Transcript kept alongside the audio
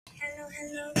Hello,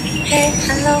 hello, hey,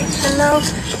 hello, hello,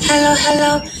 hello,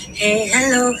 hello, hey,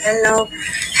 hello, hello,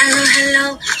 hello,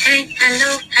 hello, hey,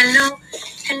 hello, hello,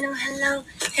 hello, hello,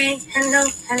 hey, hello,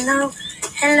 hello,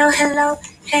 hello, hello,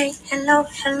 hey, hello,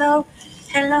 hello,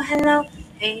 hello, hello,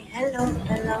 hey, hello,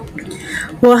 hello.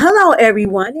 Well, hello,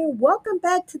 everyone, and welcome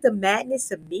back to the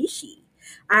Madness of Mishi.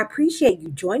 I appreciate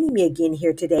you joining me again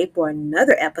here today for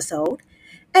another episode.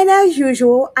 And as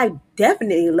usual, I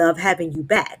definitely love having you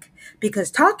back because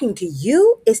talking to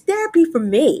you is therapy for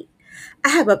me. I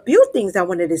have a few things I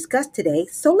want to discuss today,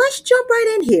 so let's jump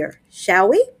right in here, shall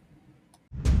we?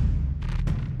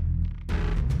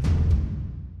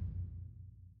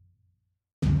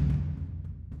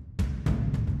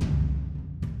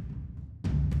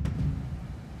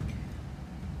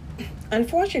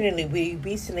 Unfortunately, we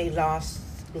recently lost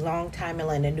longtime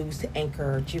Atlanta news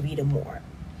anchor Javita Moore.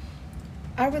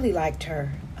 I really liked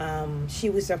her. She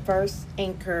was the first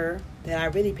anchor that I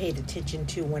really paid attention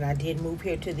to when I did move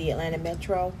here to the Atlanta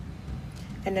Metro.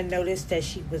 And I noticed that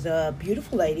she was a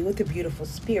beautiful lady with a beautiful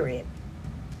spirit.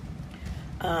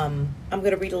 I'm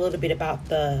going to read a little bit about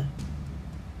the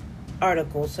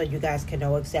article so you guys can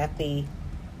know exactly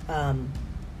um,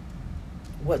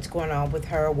 what's going on with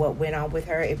her, what went on with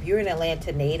her. If you're an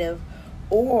Atlanta native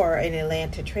or an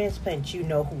Atlanta transplant, you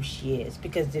know who she is.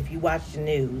 Because if you watch the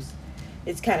news,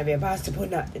 it's kind of impossible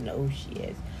not to know who she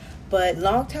is. But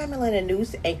longtime Atlanta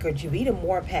news anchor Javita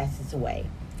Moore passes away.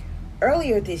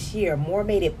 Earlier this year, Moore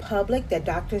made it public that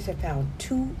doctors have found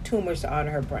two tumors on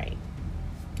her brain.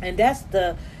 And that's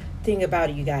the thing about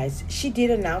it, you guys. She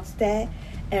did announce that,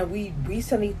 and we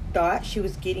recently thought she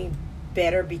was getting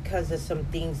better because of some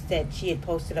things that she had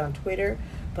posted on Twitter.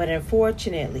 But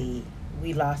unfortunately,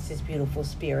 we lost this beautiful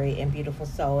spirit and beautiful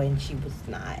soul, and she was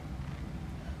not.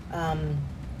 Um,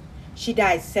 she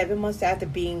died 7 months after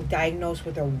being diagnosed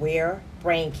with a rare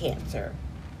brain cancer.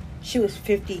 She was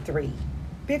 53.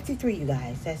 53, you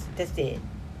guys. That's it.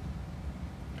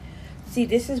 See,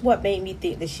 this is what made me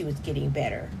think that she was getting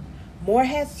better. Moore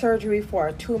had surgery for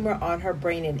a tumor on her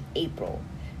brain in April.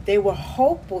 They were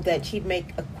hopeful that she'd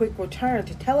make a quick return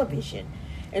to television.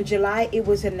 In July, it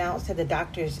was announced that the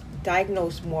doctors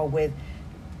diagnosed Moore with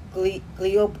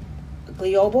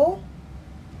glioblastoma.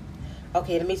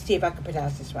 Okay, let me see if I can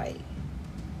pronounce this right.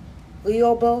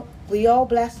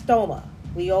 Glioblastoma.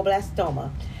 Glioblastoma,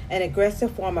 an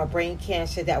aggressive form of brain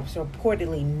cancer that was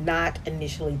reportedly not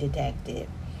initially detected.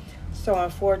 So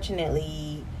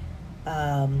unfortunately,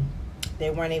 um,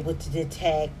 they weren't able to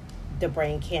detect the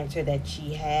brain cancer that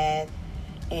she had,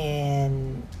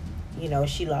 and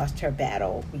she lost her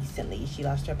battle recently. She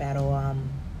lost her battle on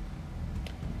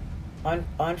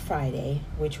Friday,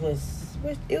 which it was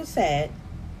sad.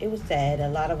 It was sad. A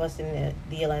lot of us in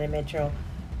the Atlanta Metro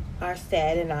are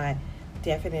sad, and I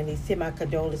definitely send my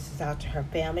condolences out to her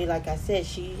family. Like I said,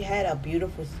 she had a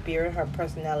beautiful spirit. Her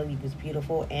personality was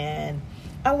beautiful, and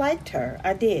I liked her.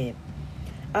 I did.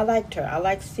 I liked her. I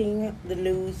liked seeing the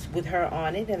news with her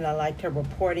on it, and I liked her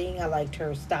reporting. I liked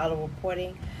her style of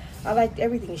reporting. I liked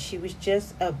everything. She was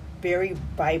just a very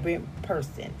vibrant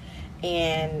person.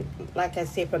 And like I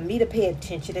said, for me to pay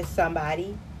attention to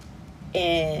somebody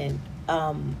and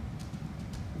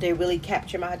they really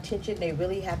capture my attention, they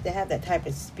really have to have that type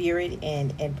of spirit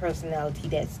and personality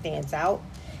that stands out.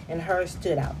 And hers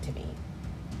stood out to me.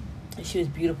 She was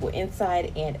beautiful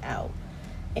inside and out.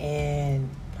 And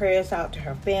prayers out to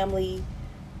her family,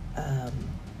 um,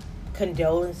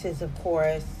 condolences, of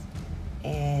course,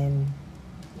 and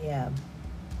yeah,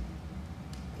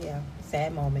 yeah,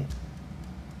 sad moment.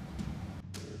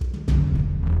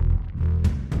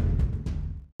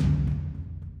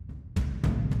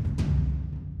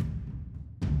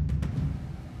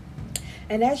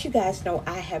 And as you guys know,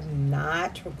 I have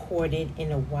not recorded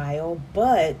in a while,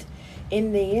 but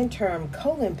in the interim,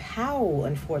 Colin Powell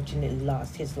unfortunately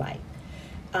lost his life.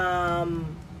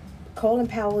 Um, Colin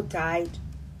Powell died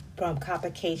from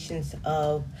complications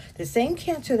of the same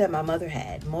cancer that my mother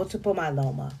had, multiple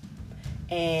myeloma.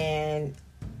 And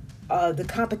the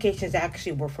complications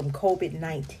actually were from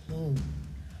COVID-19.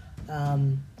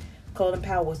 Um, Colin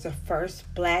Powell was the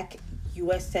first black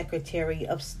U.S. Secretary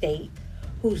of State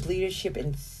whose leadership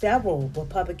in several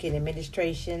Republican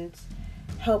administrations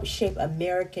helped shape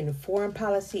American foreign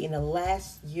policy in the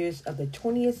last years of the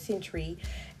 20th century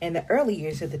and the early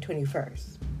years of the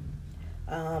 21st.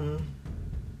 Um,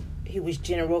 he was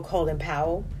General Colin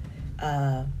Powell.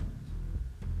 Uh,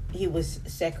 he was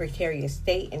Secretary of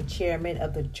State and Chairman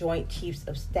of the Joint Chiefs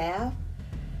of Staff.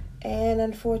 And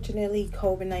unfortunately,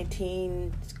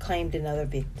 COVID-19 claimed another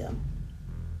victim.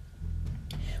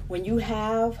 When you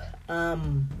have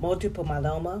multiple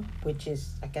myeloma, which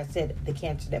is, like I said, the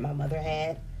cancer that my mother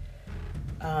had,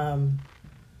 Um,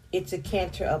 it's a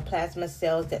cancer of plasma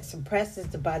cells that suppresses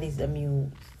the body's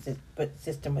immune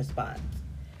system response.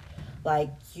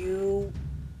 Like you,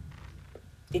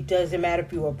 it doesn't matter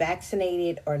if you were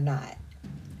vaccinated or not.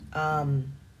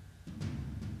 Um,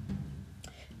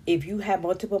 if you have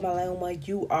multiple myeloma,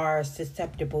 you are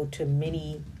susceptible to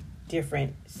many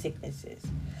different sicknesses.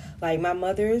 Like my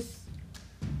mother's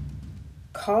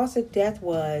cause of death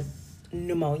was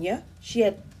pneumonia. She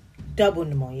had double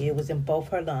pneumonia. It was in both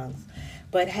her lungs.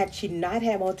 But had she not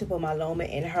had multiple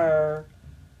myeloma and her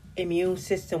immune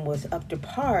system was up to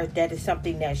par, that is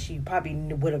something that she probably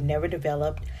would have never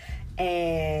developed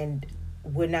and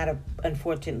would not have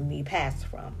unfortunately passed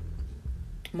from.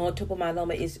 Multiple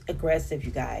myeloma is aggressive,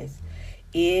 you guys.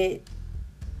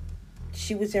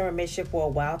 She was in remission for a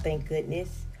while, thank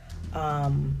goodness.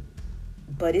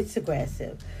 But it's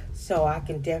aggressive. So I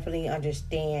can definitely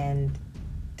understand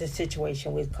the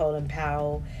situation with Colin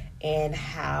Powell and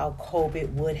how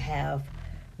COVID would have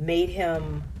made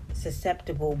him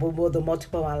susceptible. Well, the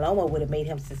multiple myeloma would have made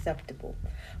him susceptible.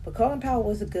 But Colin Powell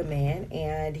was a good man,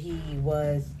 and he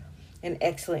was an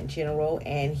excellent general,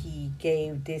 and he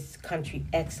gave this country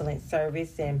excellent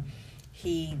service, and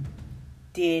he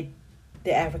did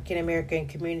the African American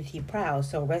community proud.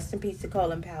 So rest in peace to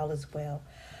Colin Powell as well.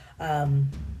 That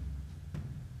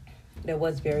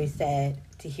was very sad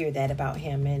to hear that about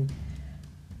him, and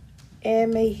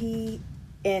may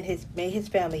his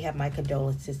family have my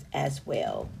condolences as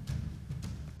well.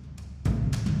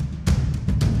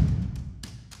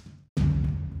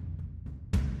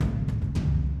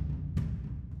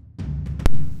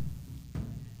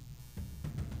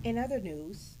 In other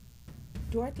news,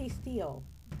 Dorothy Steele,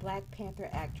 Black Panther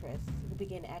actress who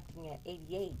began acting at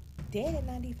 88, dead at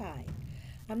 95.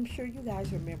 I'm sure you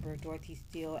guys remember Dorothy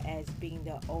Steele as being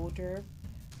the older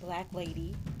black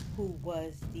lady who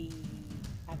was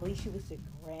I believe she was the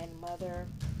grandmother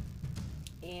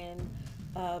in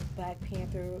Black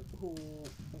Panther, who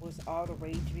was all the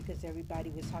rage because everybody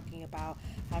was talking about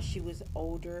how she was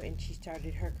older and she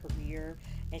started her career,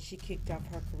 and she kicked off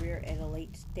her career at a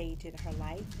late stage in her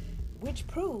life, which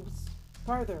proves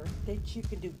further that you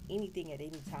can do anything at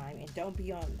any time and don't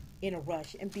be in a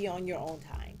rush and be on your own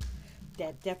time.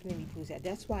 That definitely proves that.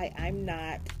 That's why I'm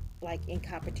not like in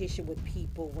competition with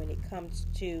people when it comes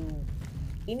to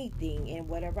anything, and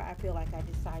whatever I feel like I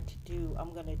decide to do,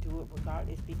 I'm going to do it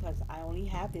regardless, because I only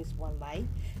have this one life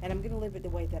and I'm going to live it the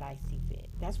way that I see fit.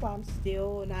 That's why I'm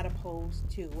still not opposed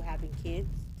to having kids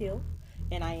still,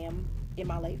 and I am in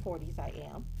my late 40s, I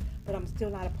am, but I'm still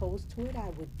not opposed to it.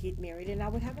 I would get married and I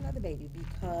would have another baby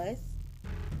because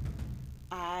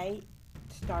I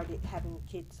started having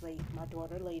kids late, my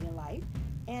daughter late in life,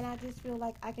 and I just feel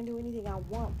like I can do anything I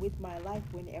want with my life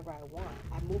whenever I want.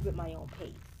 I move at my own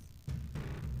pace.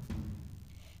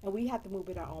 And we have to move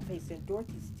at our own pace. And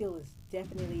Dorothy Steele is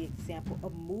definitely an example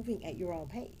of moving at your own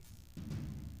pace.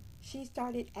 She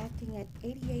started acting at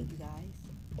 88, you guys.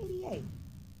 88.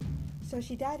 So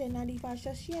she died at 95.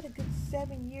 So she had a good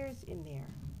 7 years in there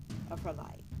of her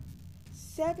life.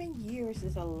 7 years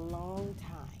is a long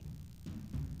time.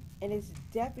 And it's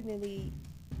definitely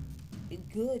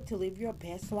good to live your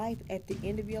best life at the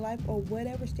end of your life or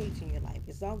whatever stage in your life,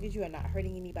 as long as you are not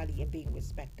hurting anybody and being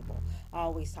respectable. I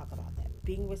always talk about that.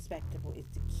 Being respectable is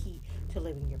the key to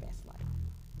living your best life.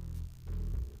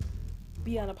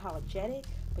 Be unapologetic,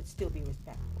 but still be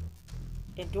respectful.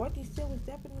 And Dorothy Steele was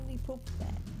definitely proof of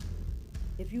that.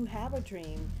 If you have a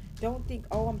dream, don't think,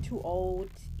 oh, I'm too old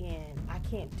and I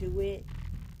can't do it.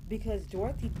 Because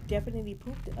Dorothy definitely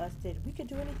proved to us that we can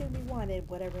do anything we want at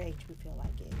whatever age we feel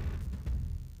like it.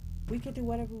 We can do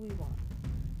whatever we want.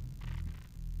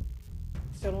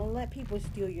 So don't let people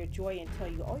steal your joy and tell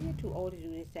you, oh, you're too old to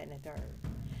do this, that, and the third.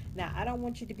 Now, I don't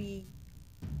want you to be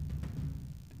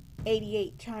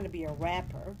 88 trying to be a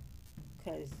rapper,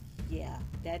 because, yeah,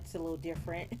 that's a little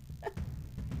different.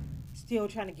 Still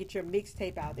trying to get your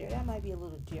mixtape out there. That might be a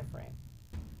little different.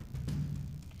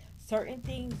 Certain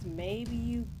things, maybe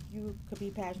you could be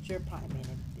past your prime,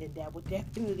 and that would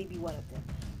definitely be one of them.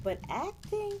 But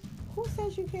acting, who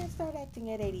says you can't start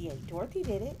acting at 88? Dorothy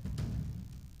did it.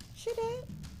 She did.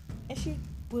 And she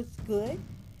was good.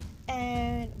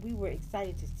 And we were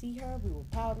excited to see her. We were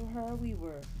proud of her. We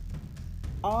were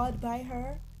awed by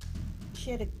her.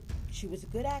 She was a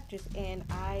good actress, and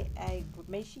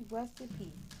may she rest in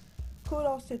peace.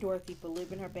 Kudos to Dorothy for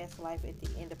living her best life at the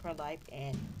end of her life,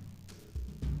 and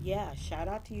yeah, shout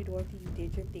out to you, Dorothy. You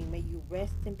did your thing. May you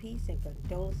rest in peace, and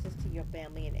condolences to your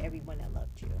family and everyone that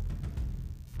loved you.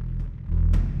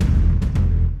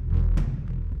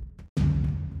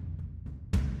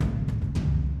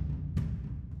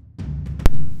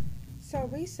 So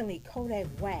recently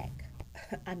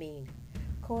I mean,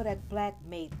 Kodak Black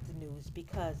made the news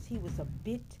because he was a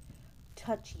bit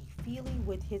touchy-feely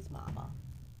with his mama.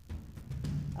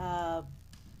 Uh,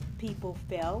 People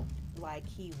felt like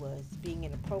he was being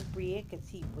inappropriate because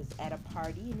he was at a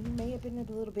party and he may have been a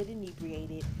little bit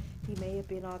inebriated. He may have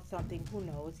been on something, who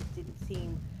knows? It didn't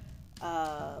seem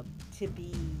to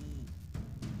be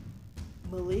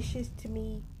malicious to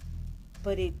me,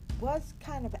 but it was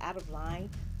kind of out of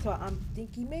line. So I'm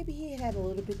thinking maybe he had a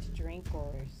little bit to drink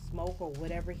or smoke or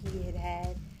whatever he had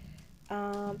had.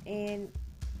 And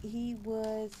he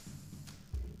was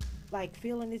like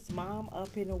feeling his mom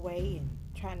up in a way and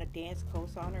trying to dance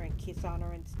close on her and kiss on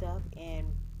her and stuff. And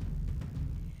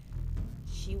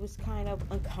she was kind of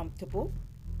uncomfortable.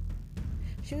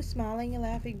 She was smiling and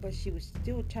laughing, but she was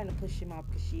still trying to push him off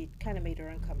because she kind of made her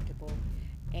uncomfortable.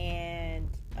 And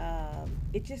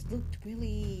it just looked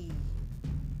really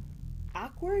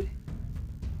awkward.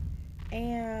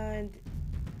 And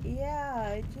yeah,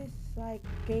 it just like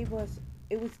gave us,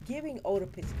 it was giving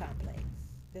Oedipus complex.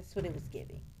 That's what it was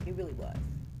giving. It really was.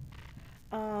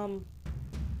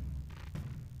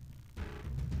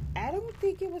 I don't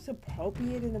think it was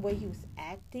appropriate in the way he was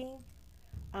acting.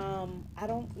 I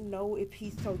don't know if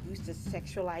he's so used to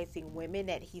sexualizing women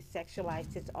that he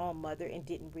sexualized his own mother and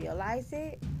didn't realize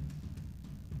it,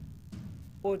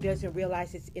 or doesn't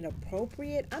realize it's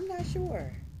inappropriate. I'm not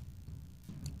sure.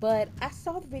 But I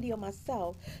saw the video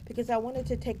myself because I wanted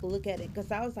to take a look at it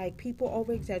because I was like, people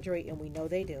over exaggerate, and we know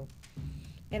they do.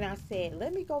 And I said,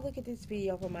 let me go look at this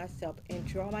video for myself and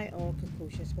draw my own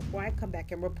conclusions before I come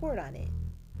back and report on it.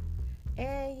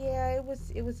 And yeah, it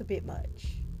was a bit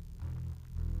much.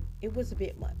 It was a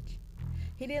bit much.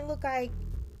 He didn't look like,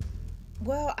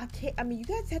 well, I mean, you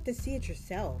guys have to see it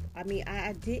yourself. I mean,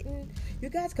 I didn't. You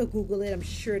guys could Google it. I'm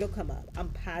sure it'll come up. I'm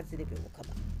positive it will come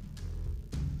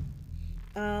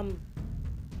up.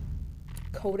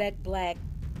 Kodak Black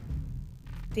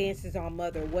dances on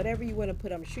mother. Whatever you want to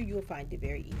put, I'm sure you'll find it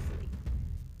very easily.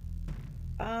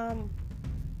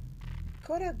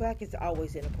 Kodak Black is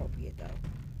always inappropriate, though.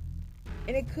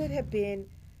 And it could have been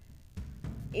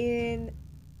in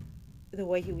the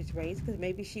way he was raised, because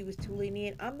maybe she was too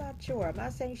lenient. I'm not sure. I'm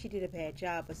not saying she did a bad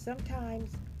job, but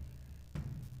sometimes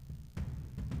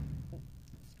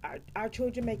our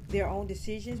children make their own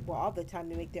decisions. Well, all the time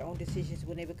they make their own decisions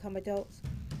when they become adults.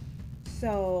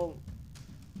 So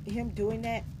him doing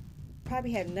that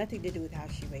probably had nothing to do with how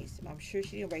she raised him. I'm sure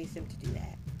she didn't raise him to do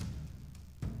that.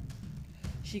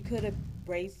 She could have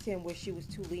raised him where she was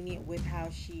too lenient with how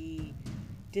she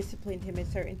disciplined him in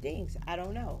certain things. I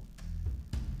don't know.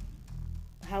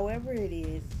 However it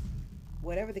is,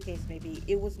 whatever the case may be,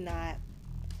 it was not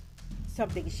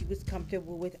something she was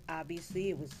comfortable with. Obviously,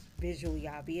 it was visually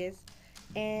obvious,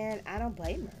 and I don't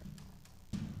blame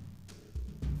her.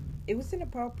 It was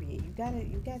inappropriate. You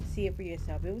gotta see it for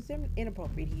yourself. It was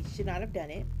inappropriate. He should not have done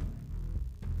it.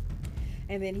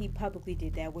 And then he publicly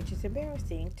did that, which is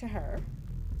embarrassing to her.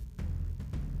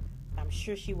 I'm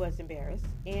sure she was embarrassed.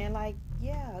 And like,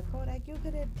 yeah, Kodak, you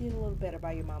could have did a little better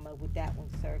by your mama with that one,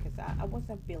 sir, because I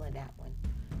wasn't feeling that one.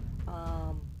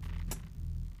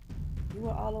 You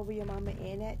were all over your mama,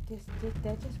 and that just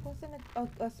wasn't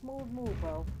a smooth move,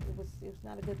 bro. It was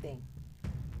not a good thing.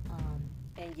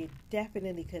 And you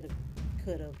definitely could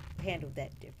have handled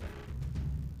that differently.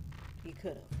 You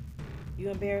could have. You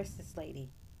embarrassed this lady.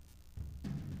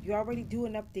 You already do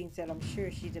enough things that I'm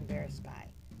sure she's embarrassed by.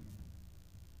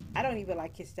 I don't even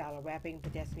like his style of rapping,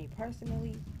 but that's me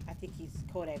personally. I think he's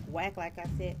Kodak whack, like I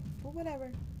said, but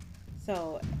whatever.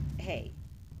 So, hey.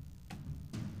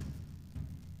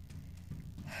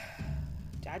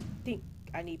 I think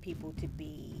I need people to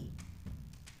be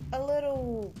a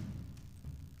little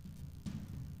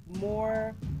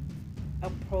more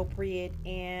appropriate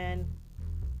and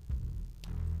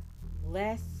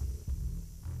less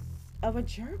of a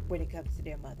jerk when it comes to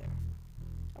their mother.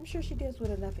 I'm sure she deals with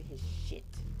enough of his shit.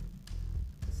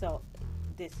 So,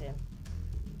 listen,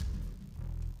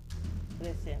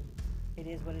 it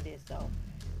is what it is.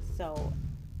 So,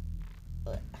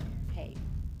 hey,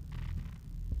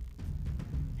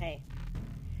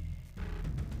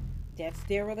 that's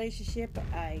their relationship.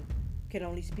 I can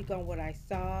only speak on what I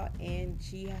saw, and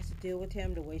she has to deal with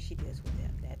him the way she deals with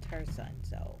him. That's her son.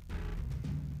 So,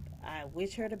 I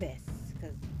wish her the best,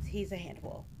 because he's a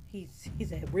handful. He's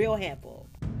a real handful.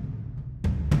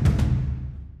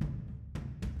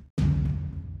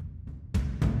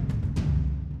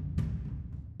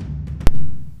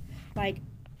 Like,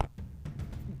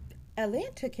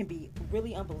 Atlanta can be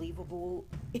really unbelievable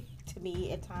to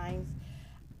me at times.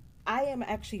 I am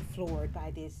actually floored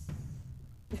by this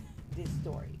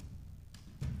story.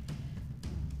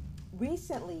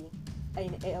 Recently,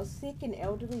 a sick and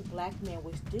elderly black man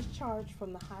was discharged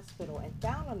from the hospital and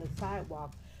found on the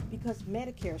sidewalk because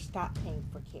Medicare stopped paying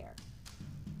for care.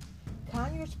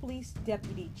 Conyers Police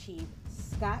Deputy Chief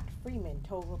Scott Freeman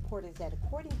told reporters that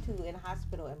according to a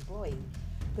hospital employee,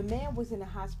 the man was in the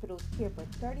hospital's care for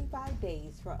 35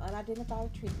 days for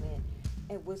unidentified treatment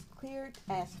and was cleared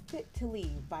as fit to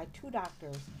leave by two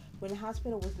doctors when the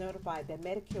hospital was notified that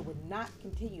Medicare would not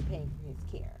continue paying for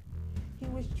his care. He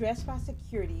was dressed by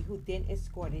security who then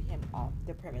escorted him off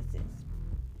the premises.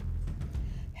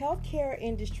 Healthcare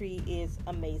industry is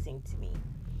amazing to me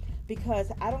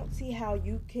because I don't see how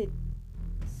you could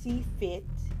see fit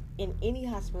in any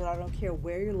hospital. I don't care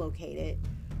where you're located,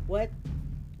 what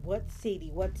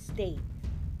city, what state.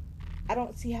 I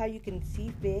don't see how you can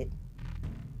see fit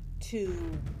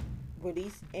to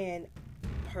release a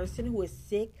person who is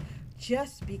sick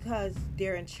just because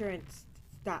their insurance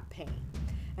stopped paying.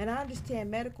 And I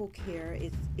understand medical care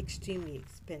is extremely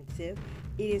expensive.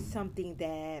 It is something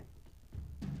that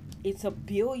it's $1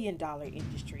 billion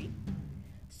industry.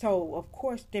 So, of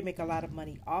course, they make a lot of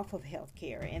money off of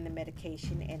healthcare and the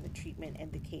medication and the treatment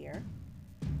and the care.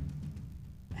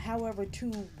 However,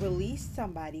 to release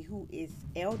somebody who is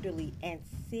elderly and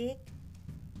sick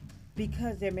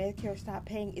because their Medicare stopped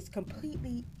paying is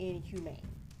completely inhumane.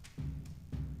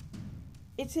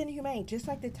 It's inhumane. Just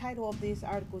like the title of this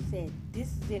article said, this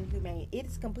is inhumane. It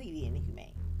is completely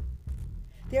inhumane.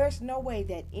 There is no way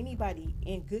that anybody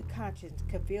in good conscience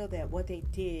could feel that what they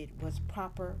did was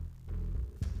proper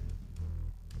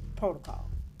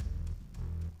protocol.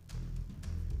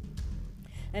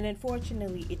 And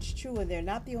unfortunately, it's true, and they're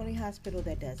not the only hospital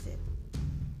that does it.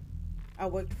 I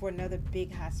worked for another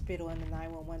big hospital in the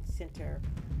 911 center,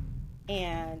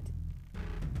 and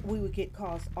we would get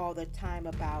calls all the time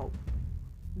about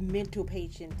mental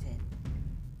patients and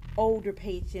older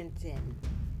patients and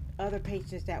other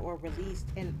patients that were released,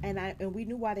 and we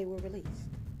knew why they were released.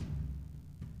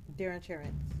 Their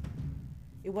insurance.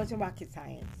 It wasn't rocket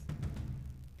science.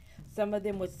 Some of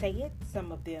them would say it.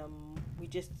 Some of them, we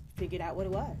just figured out what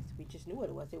it was. We just knew what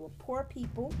it was. They were poor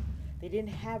people. They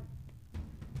didn't have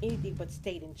anything but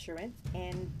state insurance,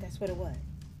 and that's what it was.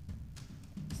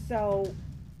 So,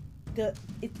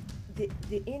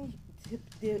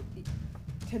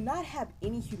 to not have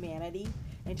any humanity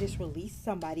and just release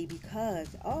somebody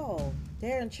because,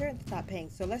 their insurance stopped paying,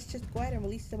 so let's just go ahead and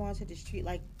release them onto the street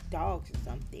like dogs or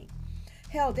something.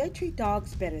 Hell, they treat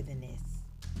dogs better than this.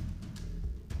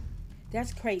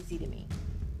 That's crazy to me.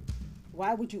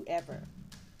 Why would you ever?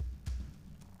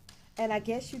 And I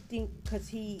guess you think because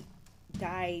he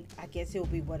died, I guess it'll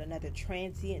be another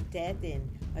transient death in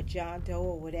a John Doe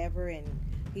or whatever, and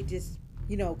he just,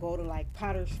 go to like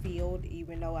Potter's Field,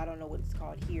 even though I don't know what it's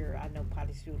called here. I know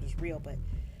Potter's Field is real, but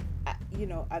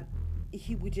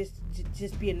he would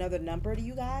just be another number to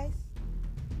you guys.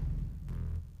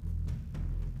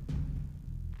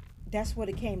 That's what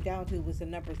it came down to, was a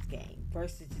numbers game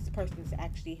versus this person's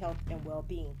actually health and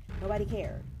well-being. Nobody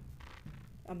cared.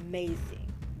 Amazing.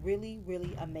 Really,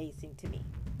 really amazing to me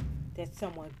that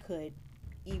someone could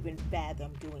even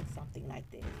fathom doing something like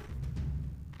this.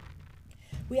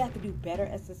 We have to do better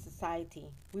as a society.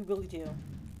 We really do.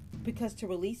 Because to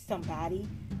release somebody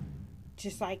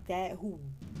just like that who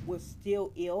was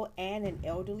still ill and an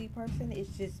elderly person is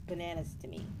just bananas to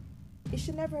me. It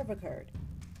should never have occurred.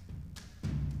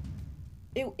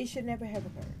 It should never have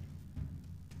occurred.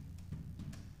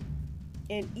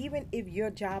 And even if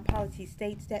your job policy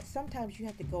states that, sometimes you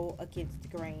have to go against the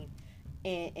grain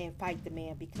and fight the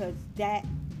man, because that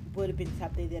would have been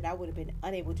something that I would have been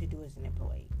unable to do as an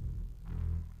employee.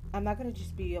 I'm not going to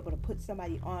just be able to put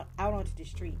somebody out onto the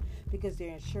street because their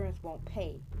insurance won't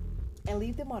pay and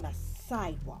leave them on a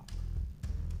sidewalk.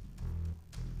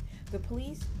 The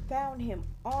police found him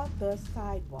on the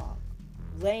sidewalk,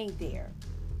 laying there,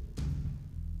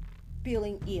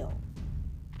 feeling ill.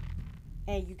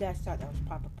 And you guys thought that was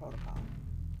proper protocol.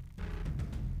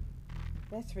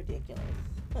 That's ridiculous.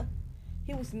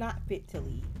 He was not fit to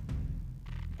leave,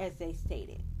 as they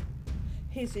stated.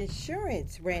 His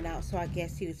insurance ran out, so I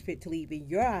guess he was fit to leave in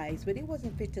your eyes, but he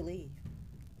wasn't fit to leave.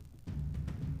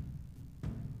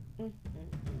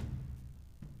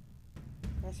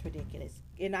 That's ridiculous.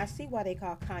 And I see why they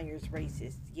call Conyers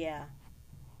racist. Yeah.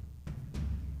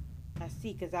 I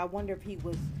see, because I wonder if he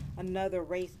was another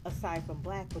race aside from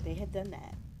black, but they had done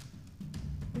that.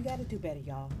 We got to do better,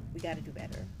 y'all. We got to do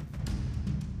better.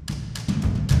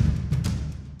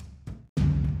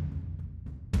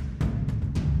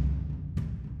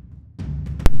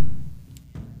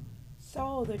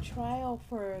 So the trial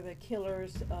for the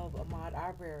killers of Ahmaud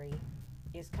Arbery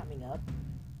is coming up.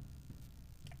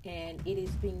 And it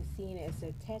is being seen as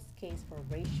a test case for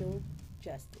racial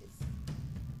justice.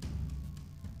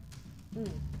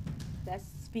 Mm, that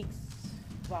speaks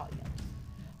volumes.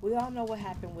 We all know what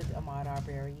happened with Ahmaud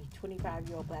Arbery,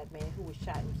 25-year-old black man who was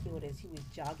shot and killed as he was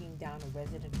jogging down a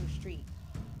residential street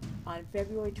on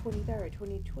February 23rd,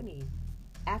 2020,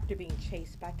 after being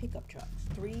chased by pickup trucks.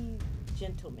 Three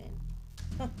gentlemen,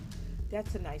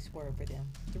 that's a nice word for them,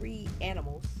 three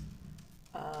animals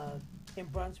in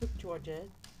Brunswick, Georgia,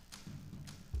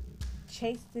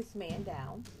 chased this man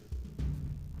down,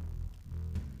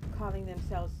 calling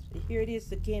themselves, here it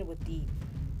is again with the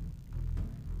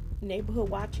neighborhood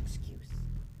watch excuse.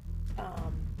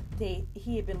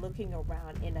 He had been looking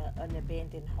around in an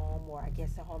abandoned home, or I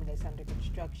guess a home that's under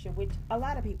construction, which a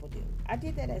lot of people do. I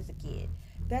did that as a kid.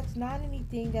 That's not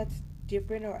anything that's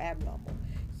different or abnormal.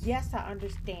 Yes, I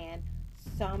understand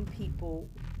some people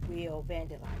will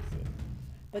vandalize it,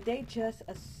 but they just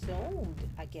assumed,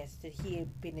 I guess, that he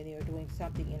had been in there doing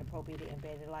something inappropriate and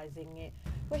vandalizing it.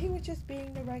 But he was just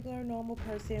being the regular, normal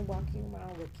person walking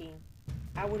around looking.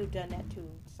 I would have done that too,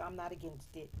 so I'm not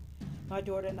against it. My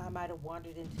daughter and I might have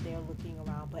wandered into there looking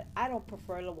around, but I don't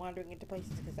prefer wandering into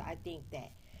places because I think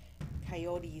that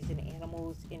coyotes and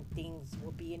animals and things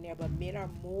will be in there. But men are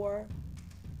more,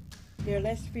 they're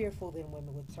less fearful than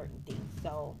women with certain things.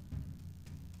 So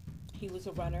he was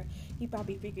a runner. He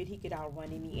probably figured he could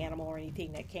outrun any animal or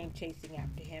anything that came chasing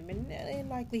after him, and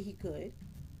likely he could.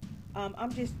 I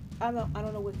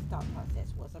don't know what his thought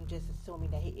process was. I'm just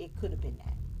assuming that it could have been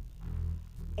that.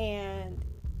 And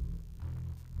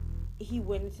he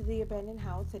went into the abandoned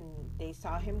house and they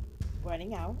saw him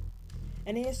running out,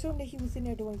 and they assumed that he was in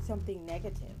there doing something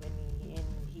negative, and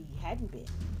he hadn't been.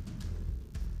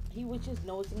 He was just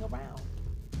nosing around,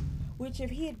 which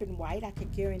if he had been white, I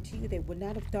could guarantee you they would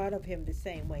not have thought of him the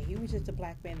same way. He was just a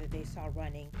black man that they saw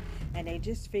running, and they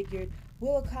just figured,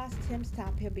 we'll accost him,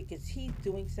 stop him because he's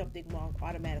doing something wrong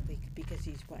automatically because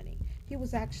he's running. He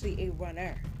was actually a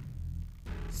runner.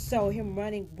 So him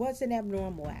running wasn't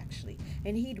abnormal, actually.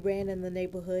 And he'd ran in the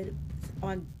neighborhood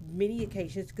on many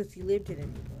occasions because he lived in the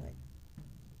neighborhood.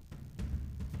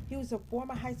 He was a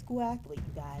former high school athlete,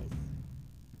 you guys.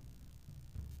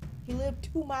 He lived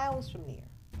 2 miles from there,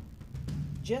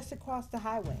 just across the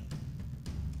highway.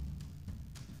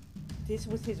 This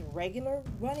was his regular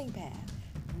running path,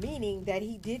 meaning that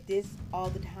he did this all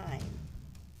the time.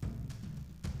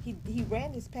 He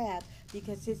ran this path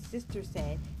because his sister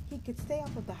said he could stay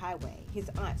off of the highway. His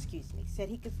aunt, said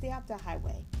he could stay off the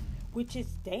highway, which is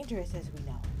dangerous, as we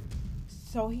know.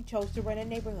 So he chose to run a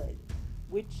neighborhood,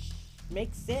 which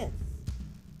makes sense.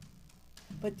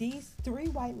 But these 3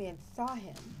 white men saw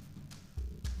him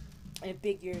and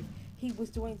figured he was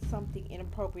doing something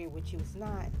inappropriate, which he was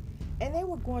not, and they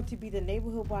were going to be the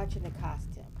neighborhood watch and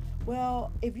accost him.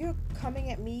 Well, if you're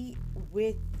coming at me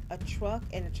with a truck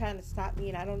and trying to stop me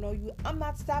and I don't know you, I'm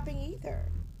not stopping either.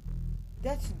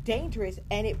 That's dangerous,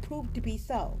 and it proved to be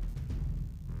so.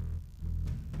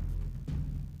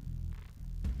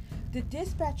 The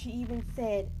dispatcher even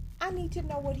said, I need to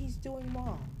know what he's doing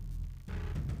wrong.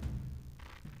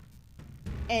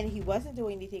 And he wasn't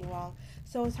doing anything wrong,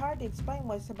 so it's hard to explain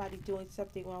why somebody's doing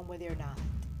something wrong when they're not.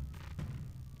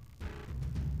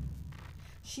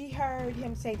 She heard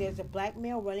him say there's a black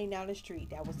male running down the street.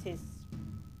 That was his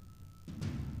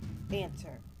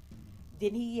answer.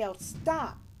 Then he yelled,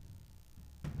 stop.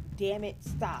 Damn it,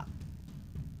 stop.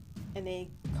 And then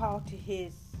he called to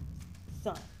his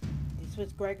son. This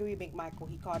was Gregory McMichael.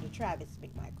 He called to Travis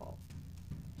McMichael.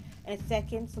 And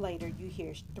seconds later, you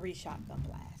hear 3 shotgun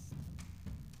blasts.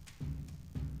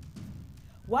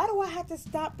 Why do I have to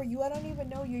stop for you? I don't even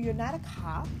know you. You're not a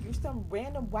cop. You're some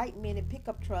random white men in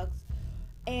pickup trucks.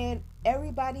 And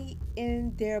everybody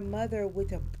and their mother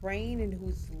with a brain and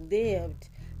who's lived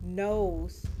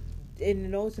knows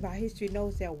about history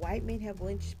knows that white men have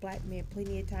lynched black men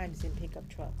plenty of times in pickup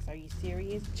trucks. Are you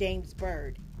serious? James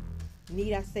Byrd.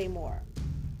 Need I say more?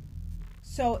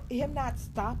 So him not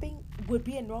stopping would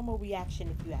be a normal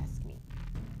reaction if you ask me.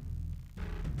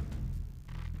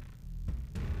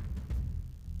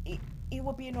 It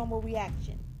would be a normal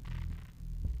reaction.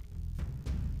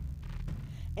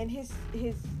 And his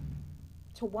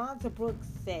Tawanza Brooks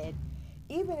said,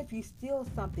 even if you steal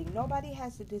something, nobody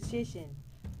has a decision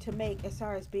to make as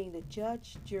far as being the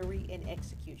judge, jury, and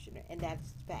executioner. And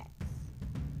that's facts.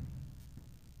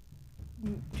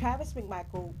 Travis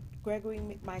McMichael, Gregory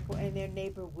McMichael, and their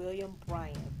neighbor William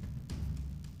Bryan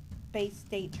faced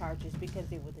state charges because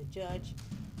they were the judge,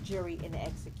 jury, and the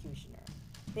executioner.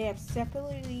 They have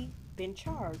separately been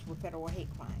charged with federal hate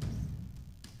crimes.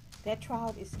 That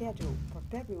trial is scheduled for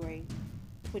February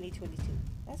 2022.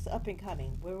 That's up and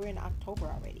coming. We're in October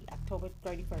already. October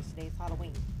 31st. Today is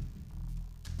Halloween.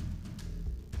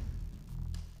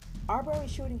 Arbery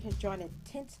shooting has drawn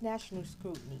intense national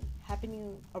scrutiny,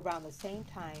 happening around the same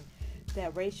time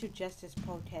that racial justice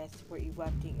protests were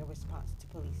erupting in response to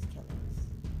police killings.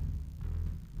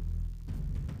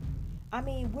 I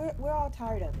mean, we're all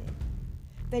tired of it.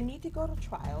 They need to go to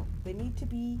trial. They need to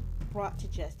be brought to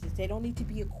justice. They don't need to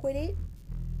be acquitted.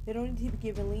 They don't need to be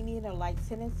given lenient or light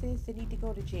sentences. They need to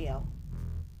go to jail.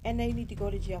 And they need to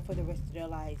go to jail for the rest of their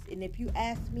lives. And if you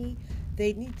ask me,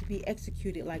 they need to be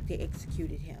executed like they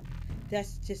executed him.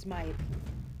 That's just my opinion.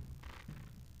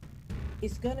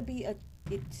 It's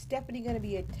definitely gonna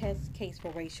be a test case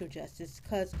for racial justice,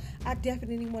 because I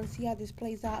definitely want to see how this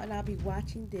plays out, and I'll be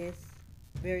watching this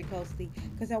very closely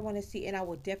because I want to see, and I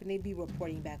will definitely be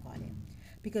reporting back on it,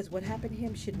 because what happened to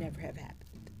him should never have happened.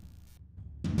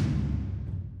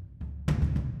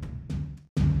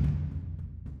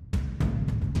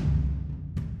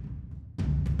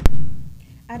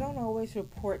 I don't always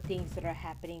report things that are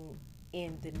happening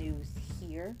in the news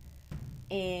here,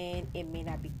 and it may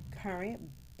not be current,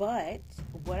 but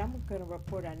what I'm going to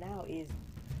report on now is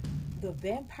the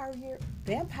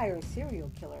vampire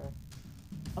serial killer.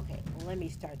 Okay, let me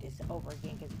start this over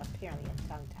again because apparently I'm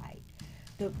tongue tied.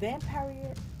 The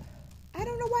vampire. I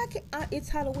don't know why it's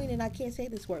Halloween and I can't say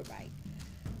this word right.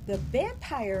 The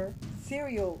vampire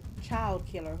serial child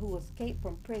killer who escaped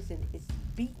from prison is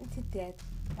beaten to death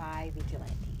by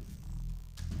vigilantes.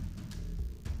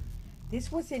 This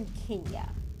was in Kenya.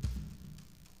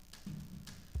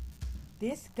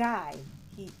 This guy,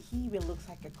 he even looks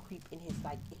like a creep in his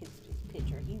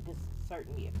picture. He was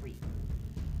certainly a creep.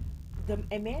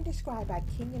 A man described by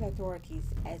Kenyan authorities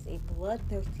as a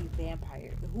bloodthirsty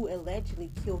vampire who allegedly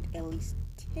killed at least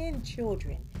 10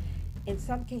 children, in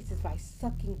some cases by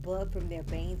sucking blood from their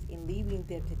veins and leaving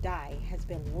them to die, has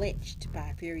been lynched by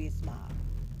a furious mob.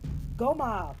 Go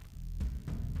mob!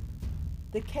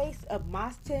 The case of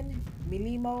Maston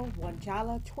Milimo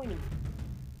Wanjala, 20,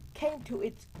 came to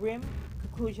its grim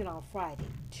conclusion on Friday,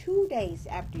 2 days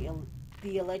after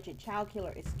the alleged child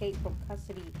killer escaped from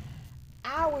custody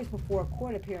hours before a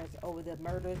court appearance over the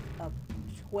murders of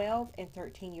 12 and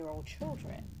 13-year-old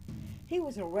children. He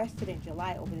was arrested in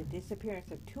July over the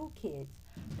disappearance of 2 kids,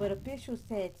 but officials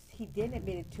said he then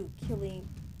admitted to killing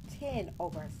 10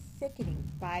 over a sickening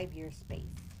 5-year space.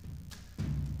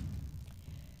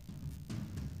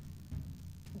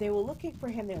 They were looking for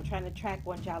him. They were trying to track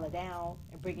Wanjala down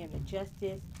and bring him to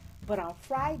justice. But on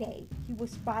Friday, he was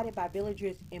spotted by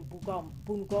villagers in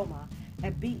Bungoma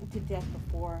and beaten to death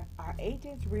before our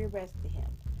agents rearrested him.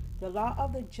 The law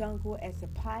of the jungle, as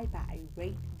applied by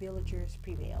irate villagers,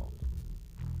 prevailed.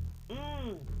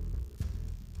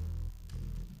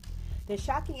 The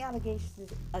shocking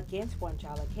allegations against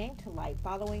Wanjala came to light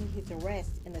following his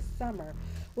arrest in the summer,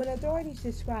 when authorities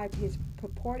described his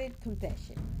purported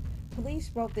confession.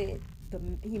 Police wrote that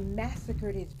he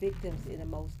massacred his victims in the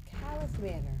most callous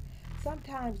manner,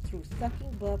 sometimes through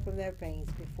sucking blood from their veins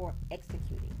before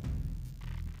executing them.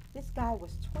 This guy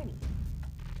was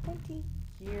 20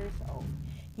 years old.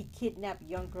 He kidnapped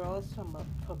young girls from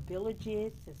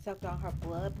villages and sucked on her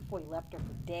blood before he left her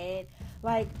for dead.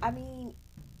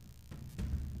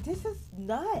 This is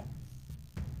nuts.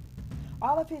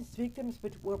 All of his victims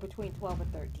were between 12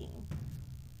 and 13.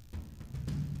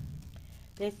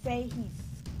 They say he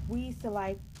squeezed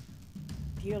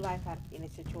dear life out of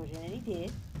innocent children, and he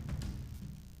did.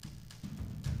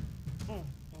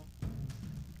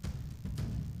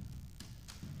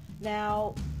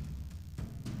 Now,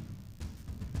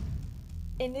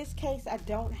 in this case, I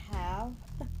don't have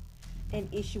an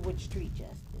issue with street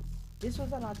justice. This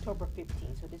was on October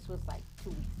 15th, so this was like 2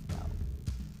 weeks ago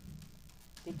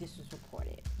that this was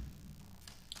reported.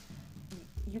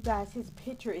 You guys, his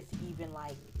picture is even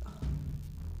like,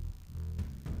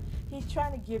 he's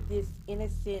trying to give this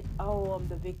innocent, I'm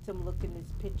the victim look in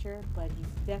this picture, but he's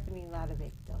definitely not a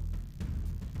victim.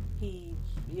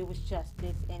 It was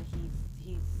justice, and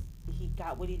he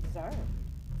got what he deserved.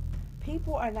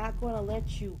 People are not going to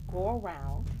let you go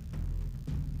around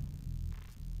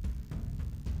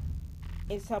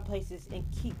in some places and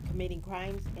keep committing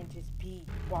crimes and just be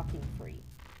walking free.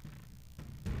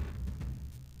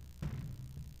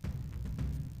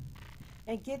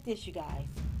 And get this, you guys.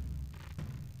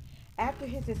 After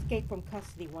his escape from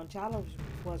custody, Wanjala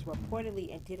was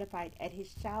reportedly identified at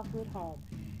his childhood home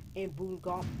in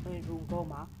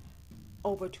Bungoma,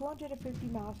 over 250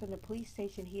 miles from the police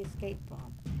station he escaped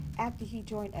from, after he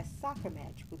joined a soccer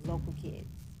match with local kids.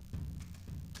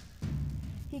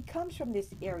 He comes from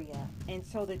this area, and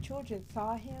so the children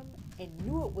saw him and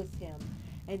knew it was him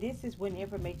And this is when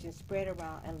information spread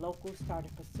around and locals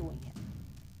started pursuing him.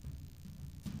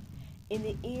 In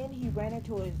the end, he ran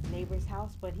into his neighbor's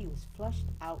house, but he was flushed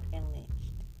out and lynched.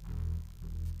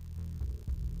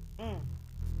 Mm.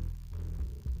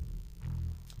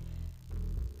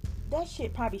 That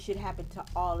shit probably should happen to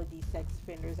all of these sex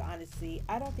offenders, honestly.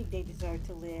 I don't think they deserve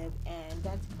to live, and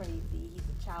that's crazy. He's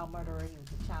a child murderer, he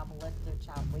was a child molester,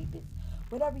 child rapist,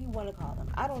 whatever you want to call him.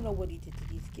 I don't know what he did to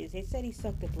these kids. They said he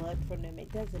sucked the blood from them.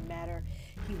 It doesn't matter.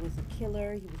 He was a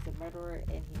killer, he was a murderer,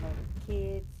 and he murdered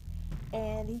kids,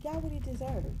 and he got what he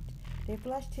deserved. They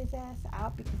flushed his ass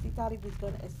out because he thought he was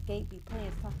going to escape, be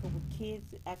playing soccer with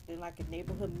kids, acting like a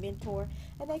neighborhood mentor,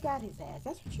 and they got his ass.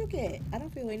 That's what you get. I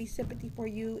don't feel any sympathy for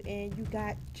you, and you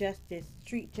got justice.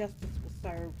 Street justice was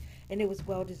served, and it was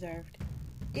well deserved.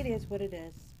 It is what it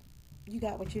is. You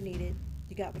got what you needed.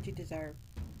 You got what you deserve.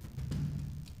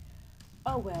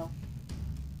 Oh well.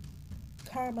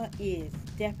 Karma is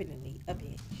definitely a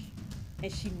bitch,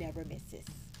 and she never misses.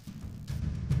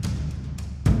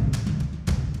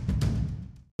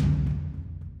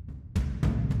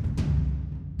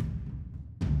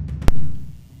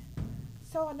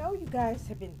 So I know you guys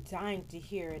have been dying to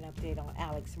hear an update on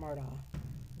Alex Murdaugh.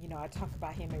 You know, I talk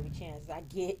about him every chance I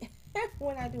get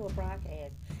when I do a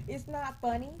broadcast. It's not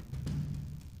funny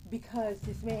because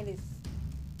this man is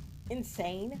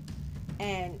insane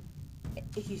and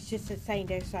he's just insane.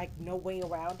 There's like no way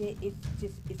around it.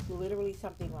 It's literally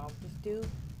something wrong with this dude.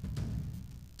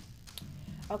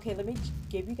 Okay, let me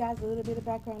give you guys a little bit of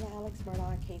background on Alex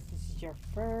Murdaugh in case this is your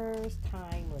first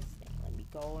time listening. Let me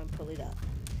go and pull it up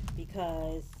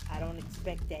because I don't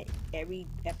expect that every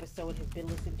episode has been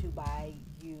listened to by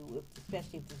you,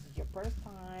 especially if this is your first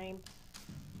time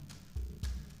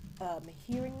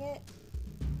hearing it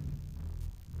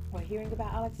or hearing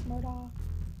about Alex Murdaugh.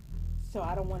 So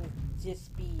I don't want to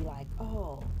just be like,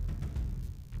 oh,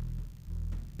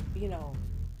 you know,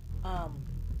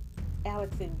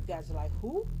 Alex, and you guys are like,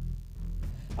 who?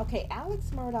 Okay,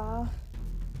 Alex Murdaugh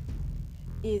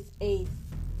is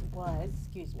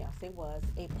was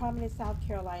a prominent South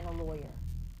Carolina lawyer.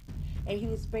 And he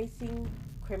was facing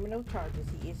criminal charges.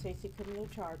 He is facing criminal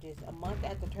charges a month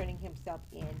after turning himself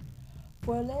in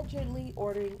for allegedly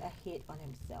ordering a hit on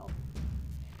himself.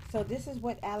 So this is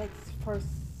what Alex first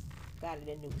got in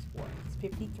the news for. He's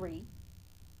 53.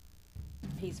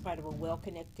 He's part of a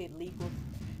well-connected legal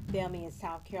family in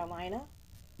South Carolina.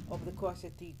 Over the course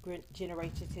of the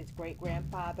generations, his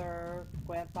great-grandfather,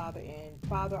 grandfather, and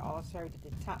father all served as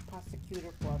the top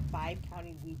prosecutor for a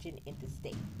 5-county region in the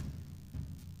state.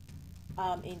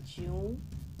 In June,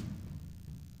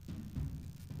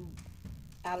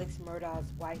 Alex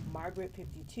Murdaugh's wife, Margaret,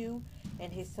 52,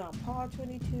 and his son, Paul,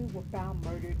 22, were found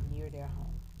murdered near their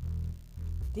home.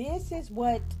 This is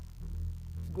what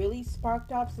really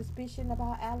sparked off suspicion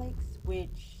about Alex,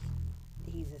 which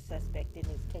he's a suspect in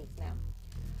this case now.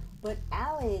 But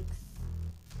Alex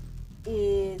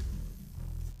is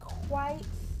quite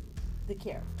the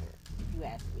character, if you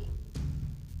ask me.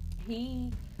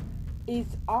 He is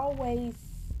always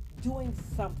doing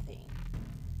something.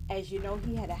 As you know,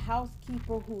 he had a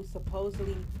housekeeper who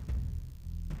supposedly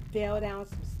fell down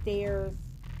some stairs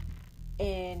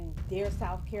in their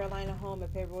South Carolina home in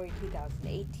February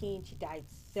 2018. She died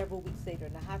several weeks later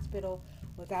in the hospital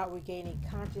without regaining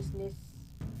consciousness.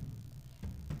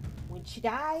 When she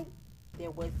died,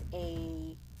 there was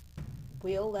a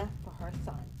will left for her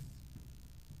sons.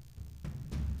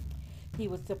 They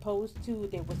were supposed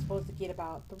to get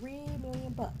about $3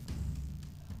 million bucks.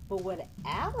 But what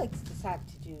Alex decided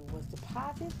to do was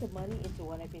deposit the money into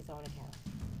one of his own accounts.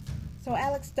 So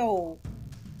Alex stole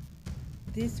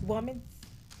this woman's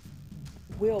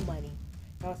will money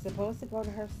that was supposed to go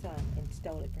to her son and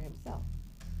stole it for himself.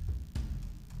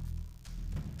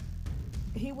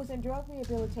 He was in drug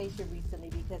rehabilitation recently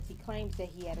because he claims that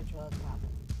he had a drug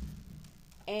problem.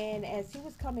 And as he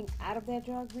was coming out of that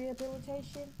drug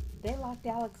rehabilitation, they locked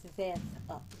Alex's ass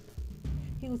up.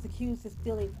 He was accused of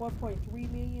stealing $4.3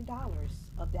 million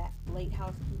of that late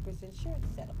housekeeper's insurance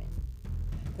settlement.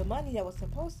 The money that was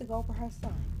supposed to go for her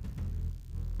son.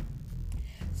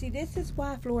 See, this is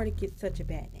why Florida gets such a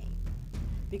bad name.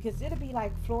 Because it'll be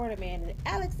like Florida man, and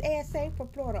Alex ass safe from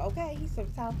Florida. Okay, he's from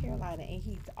South Carolina, and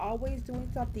he's always doing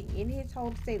something in his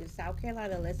home state of South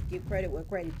Carolina. Let's give credit where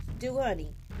credit's due,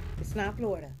 honey. It's not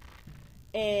Florida.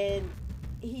 And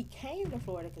he came to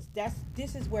Florida because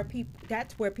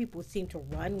that's where people seem to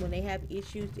run when they have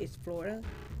issues. It's Florida.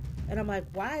 And I'm like,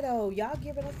 why though? Y'all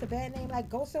giving us a bad name? Like,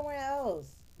 go somewhere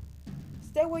else.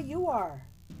 Stay where you are.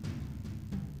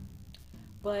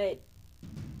 But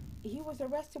he was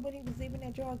arrested when he was leaving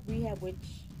that drug rehab, which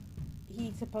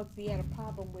he supposedly had a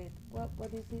problem with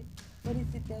what is it? What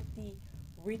is it that the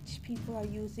rich people are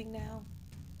using now?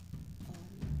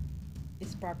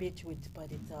 It's barbiturates, but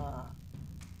it's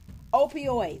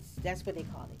opioids. That's what they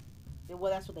call it.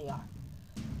 Well, that's what they are.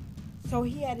 So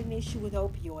he had an issue with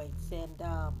opioids,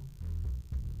 and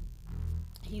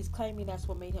he's claiming that's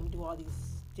what made him do all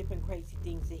these different crazy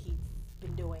things that he's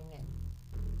been doing,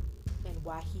 and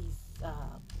why he's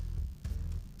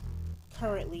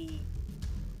currently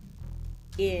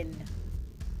in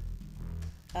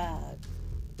uh,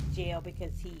 jail,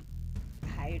 because he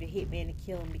hired a hitman to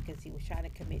kill him because he was trying to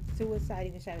commit suicide.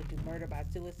 He was trying to do murder by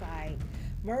suicide,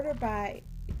 murder by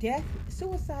death,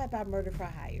 suicide by murder for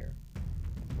hire,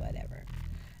 whatever.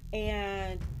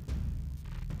 And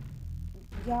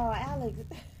y'all, Alex,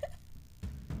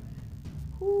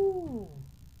 whoo,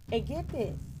 and get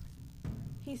this,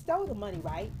 he stole the money,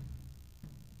 right?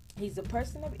 He's a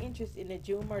person of interest in the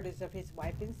June murders of his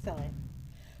wife and son,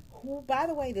 who, by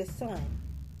the way, the son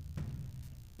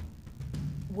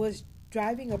was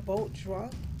driving a boat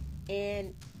drunk,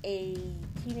 and a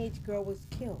teenage girl was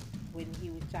killed when he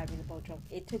was driving the boat drunk.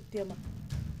 It took them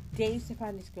days to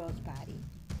find this girl's body.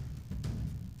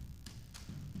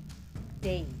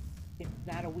 Days, if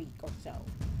not a week or so.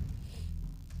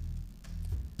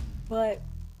 But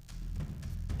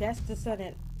that's the son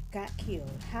that got killed.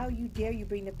 How you dare you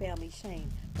bring the family shame?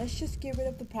 Let's just get rid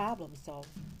of the problem. So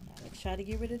Alex tried to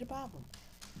get rid of the problem.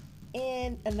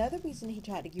 And another reason he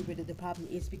tried to get rid of the problem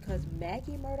is because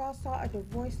Maggie Murdaugh saw a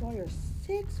divorce lawyer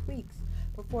 6 weeks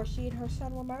before she and her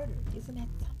son were murdered. Isn't that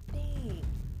something?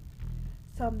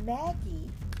 So Maggie,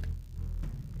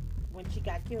 when she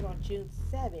got killed on June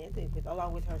 7th,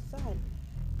 along with her son,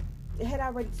 had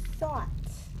already sought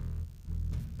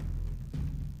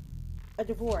a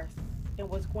divorce and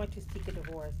was going to seek a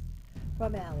divorce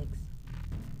from Alex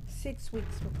 6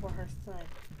 weeks before her son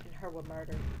and her were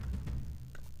murdered.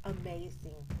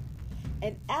 Amazing.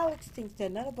 And Alex thinks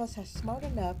that none of us are smart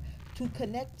enough to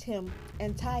connect him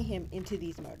and tie him into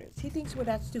these murders. He thinks we're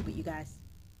that stupid, you guys.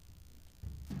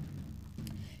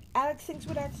 Alex thinks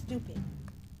we're that stupid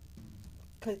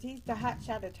because he's the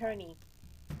hotshot attorney,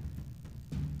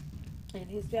 and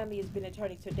his family has been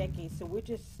attorneys for decades, so we're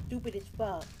just stupid as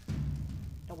fuck,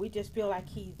 and we just feel like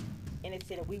he's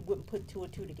innocent, and we wouldn't put two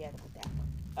and two together with that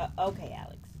one. Okay,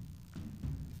 Alex.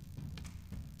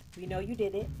 We know you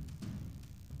did it.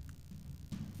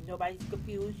 Nobody's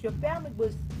confused. Your family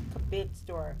was convinced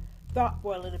or thought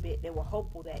for a little bit. They were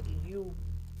hopeful that you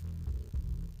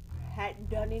hadn't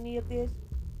done any of this.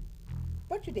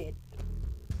 But you did.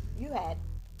 You had.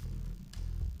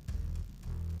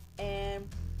 And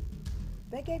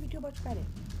they gave you too much credit.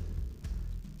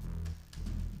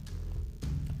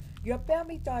 Your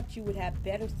family thought you would have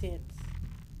better sense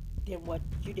than what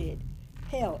you did.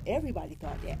 Hell, everybody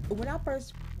thought that. When I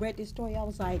first read this story, I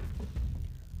was like,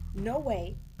 no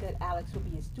way that Alex will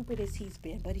be as stupid as he's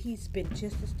been. But he's been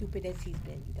just as stupid as he's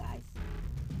been, you guys.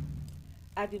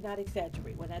 I do not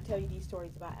exaggerate when I tell you these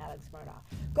stories about Alex Murdaugh.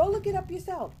 Go look it up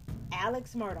yourself.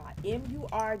 Alex Murdaugh.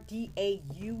 Murdaugh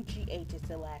is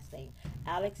the last name.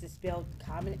 Alex is spelled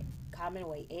common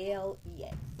way. Alex.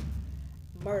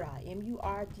 Murdaugh,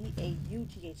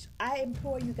 Murdaugh. I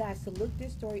implore you guys to look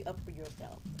this story up for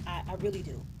yourself. I really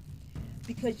do.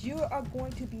 Because you are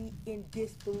going to be in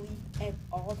disbelief at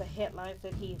all the headlines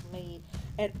that he has made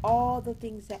and all the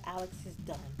things that Alex has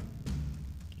done.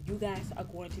 You guys are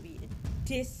going to be in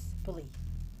disbelief.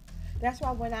 That's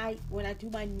why when I do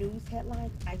my news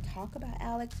headlines, I talk about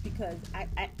Alex, because I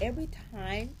every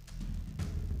time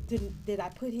that I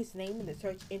put his name in the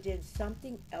search engine,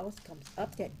 something else comes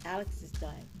up that Alex has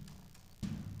done.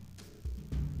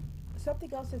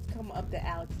 Something else has come up that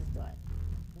Alex has done.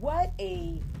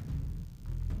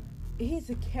 He's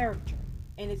a character,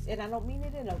 and I don't mean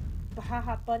it in a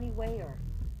haha funny way or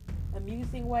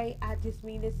amusing way. I just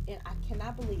mean this, and I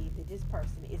cannot believe that this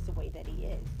person is the way that he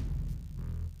is.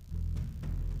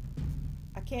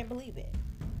 I can't believe it.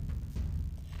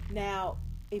 Now,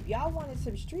 if y'all wanted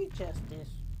some street justice,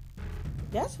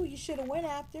 that's who you should have went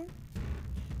after.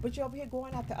 But you're over here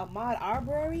going after Ahmaud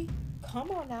Arbery? Come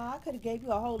on now, I could have gave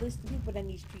you a whole list of people that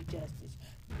need street justice.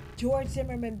 George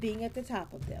Zimmerman being at the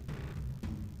top of them.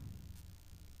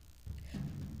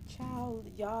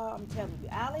 Child, y'all, I'm telling you,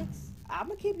 Alex, I'm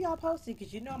going to keep y'all posted,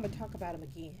 because you know I'm going to talk about him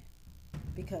again.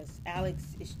 Because Alex,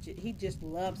 he just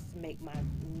loves to make my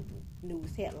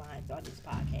news headlines on this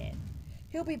podcast.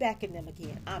 He'll be back in them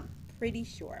again, I'm pretty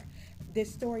sure.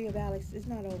 This story of Alex is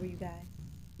not over, you guys.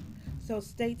 So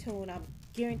stay tuned. I'm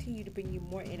guarantee you to bring you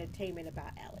more entertainment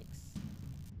about Alex.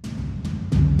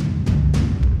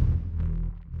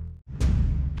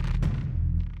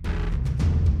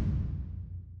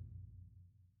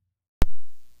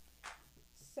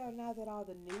 So now that all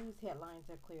the news headlines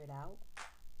are cleared out,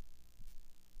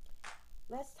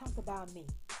 let's talk about me.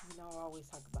 You know, I always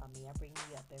talk about me. I bring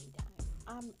me up every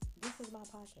time. This is my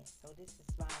podcast. So this is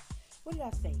my, what did I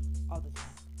say all the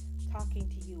time? Talking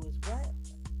to you is what?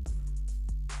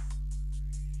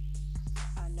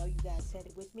 I know you guys said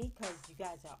it with me because you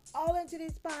guys are all into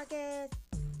this podcast.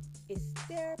 It's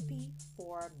therapy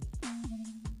for me.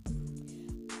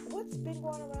 What's been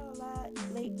going around a lot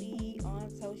lately on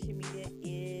social media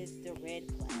is the red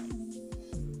flags.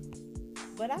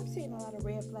 But I'm seeing a lot of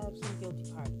red flags from guilty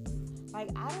parties. Like,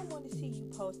 I don't want to see you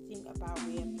posting about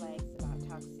red flags, about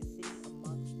toxicity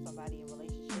amongst somebody in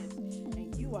relationships,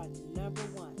 and you are number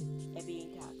one at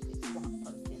being toxic, swamp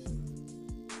person.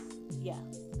 Yeah.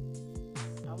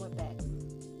 I went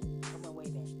way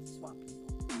back to swamp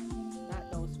people.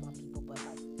 Not those swamp people, but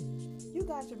like, you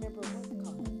guys remember what's it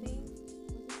called? The thing?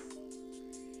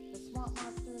 The swamp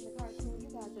monster in the cartoon? You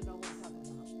guys don't know what I'm talking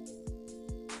about.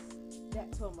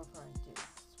 That's what I'm referring to.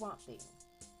 Swamp thing.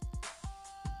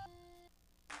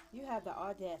 You have the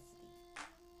audacity.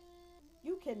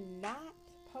 You cannot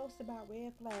post about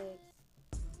red flags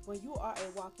when you are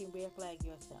a walking red flag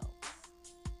yourself.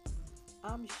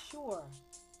 I'm sure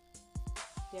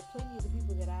there are plenty of the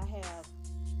people that I have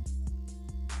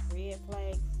red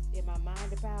flags in my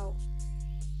mind about,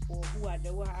 or who I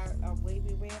know are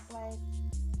waving red flags,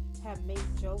 have made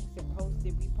jokes and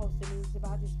reposted memes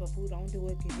about this, but who don't do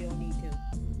it because you don't need to.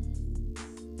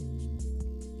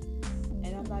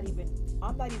 And I'm not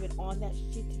even on that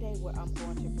shit today where I'm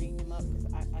going to bring them up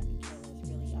because I can care less,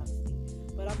 really, honestly.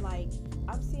 But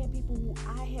I'm seeing people who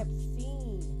I have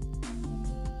seen,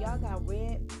 y'all got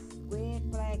red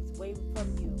flags waving from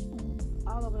you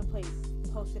all over the place,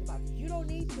 posting about it. You don't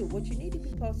need to. What you need to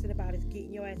be posting about is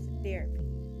getting your ass in therapy.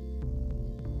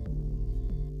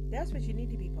 That's what you need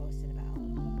to be posting about.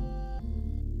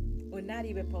 Or not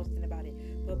even posting about it,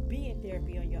 but be in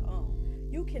therapy on your own.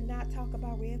 You cannot talk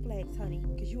about red flags, honey,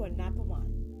 because you are not the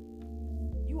one.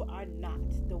 You are not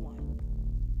the one.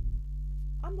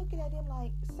 I'm looking at him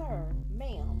like, sir,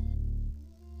 ma'am,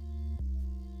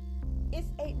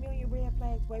 it's 8 million red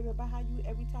flags waving behind you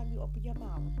every time you open your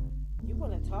mouth. You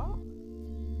want to talk?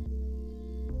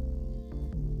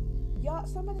 Y'all,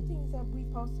 some of the things that we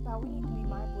post about, we need to be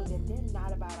mindful that they're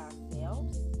not about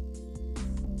ourselves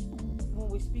when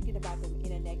we're speaking about them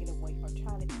in a negative way or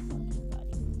trying to be fucking funny.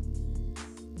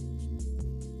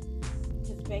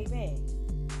 Because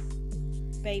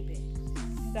baby,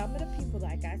 some of the people,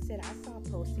 like I said, I saw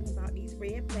posting about these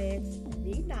red flags,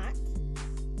 need not.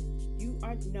 You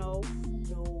are, no.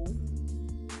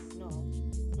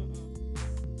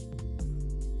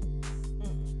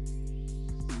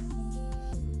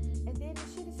 And then the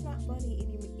shit is not funny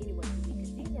anyway,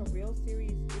 because these are real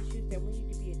serious issues that we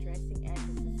need to be addressing as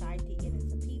a society and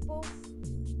as a people.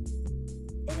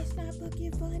 And it's not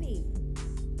fucking funny.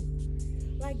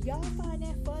 Like, y'all find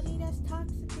that funny? That's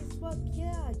toxic as fuck.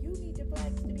 Yeah, you need the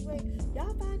flags to be waved.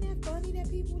 Y'all find that funny that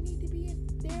people need to be in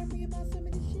therapy about some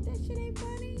of this shit? That shit ain't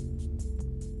funny.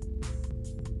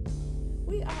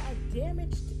 We are a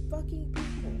damaged fucking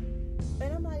people.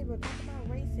 And I'm not even talking about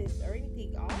racists or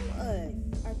anything. All of us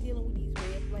are dealing with these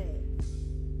red flags.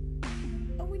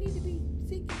 And we need to be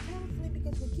seeking counseling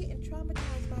because we're getting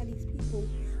traumatized by these people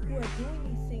who are doing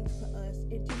these things to us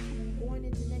and just going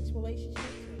into next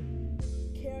relationships.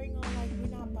 Carrying on like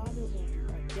we're not bothered when we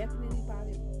are definitely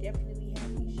bothered, definitely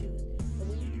have issues, and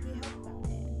we need to get help about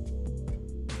that.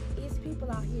 It's people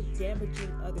out here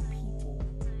damaging other people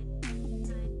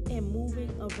and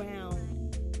moving around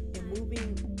and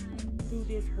moving through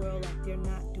this world like they're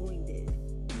not doing this.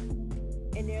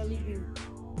 And they're leaving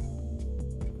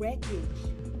wreckage.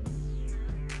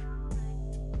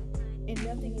 And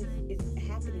nothing is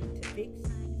happening to fix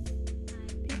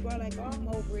it. People are like, oh, I'm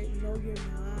over it. No, you're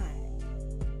not.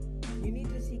 You need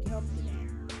to seek help for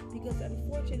that. Because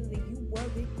unfortunately, you were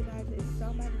victimized and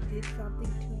somebody did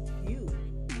something to you.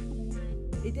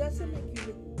 It doesn't make you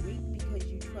look weak because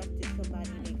you trusted somebody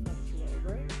and they fucked you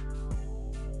over.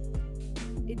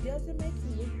 It doesn't make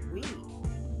you look weak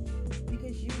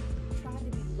because you tried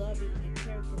to be loving and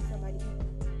caring for somebody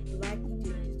who likely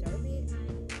didn't deserve it,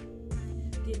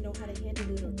 didn't know how to handle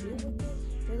it or deal with it.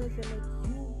 That doesn't make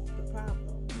you the problem.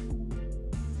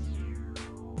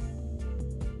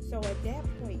 So at that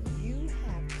point, you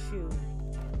have to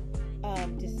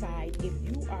decide if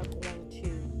you are going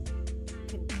to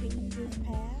continue this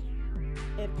path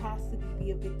and possibly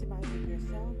be a victimizer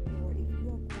yourself, or if you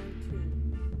are going to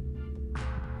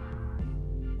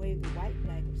wave the white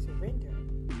flag of surrender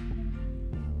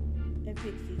and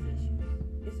fix these issues.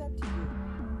 It's up to you.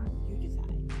 You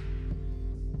decide.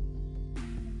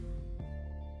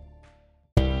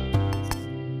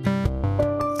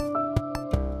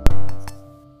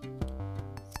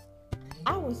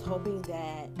 I was hoping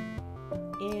that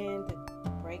in the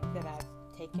break that I've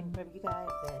taken from you guys,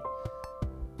 that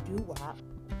doo-wop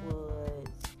would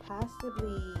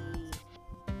possibly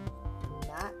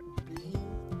not be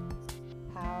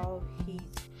how he's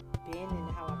been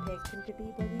and how I pegged him to be,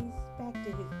 but he's back to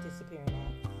his disappearing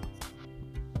acts.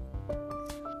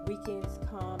 Weekends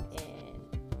come and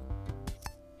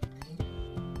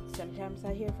sometimes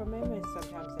I hear from him and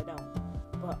sometimes I don't.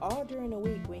 But all during the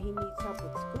week when he needs help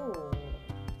with school,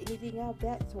 anything of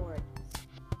that sort,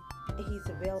 he's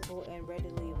available and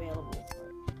readily available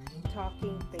for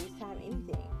talking, FaceTime,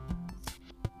 anything.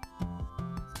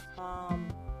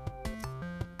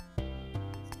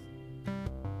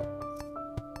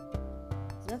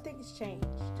 Nothing's changed.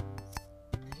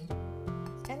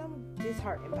 And I'm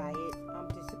disheartened by it. I'm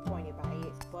disappointed by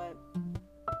it. But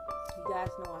you guys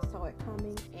know I saw it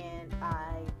coming, and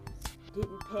I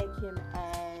didn't peg him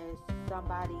as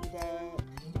somebody that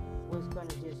was going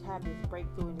to just have this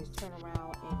breakthrough and this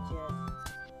turnaround and just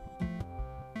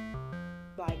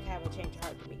like have a change of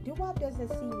heart for me. Doo-wop doesn't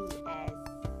see me as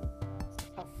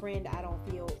a friend. I don't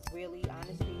feel really,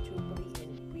 honestly, truthfully,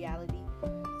 in reality.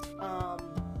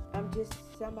 I'm just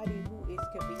somebody who is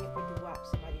convenient for Doo-wop,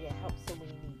 somebody that helps him when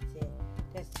he needs it,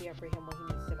 that's there for him when he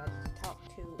needs somebody to talk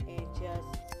to, and just,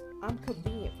 I'm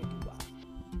convenient for Doo-wop.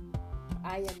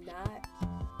 I am not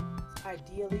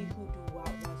ideally who Doo-wop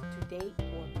wants to date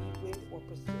or be with or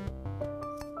pursue.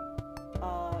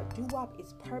 Doo-wop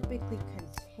is perfectly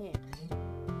content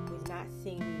with not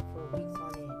seeing me for weeks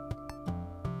on end,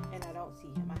 and I don't see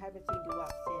him. I haven't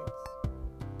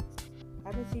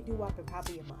seen Doo-wop in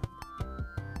probably a month.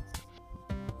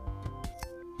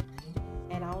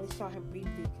 And I only saw him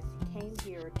briefly because he came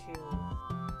here to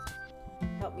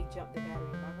help me jump the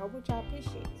battery in my car, which I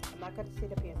appreciate. I'm not going to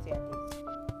sit up here and say I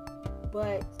didn't.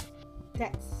 But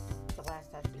that's the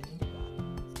last I seen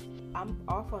Doo-wop. I'm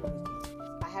off on weekends.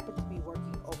 I happen to be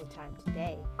working overtime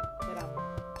today, but I'm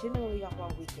generally off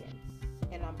on weekends.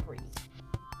 And I'm free.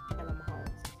 And I'm home.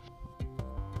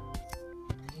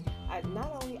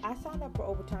 I signed up for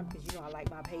overtime because, you know, I like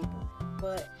my paper.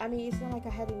 But, I mean, it's not like I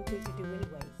had anything to do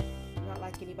anyways. Not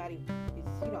like anybody is,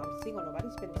 you know, I'm single.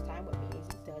 Nobody spends time with me, and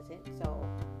he doesn't. So,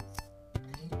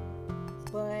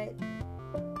 but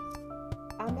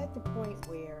I'm at the point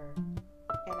where,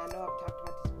 and I know I've talked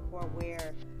about this before,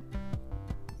 where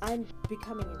I'm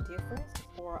becoming indifferent,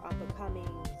 or I'm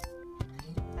becoming,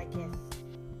 I guess,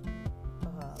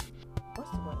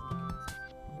 what's the word?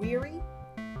 Weary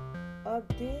of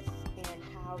this and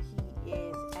how he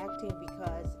is acting,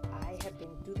 because I have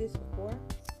been through this before.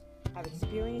 I've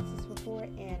experienced this before,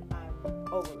 and I'm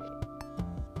over it.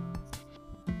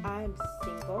 I'm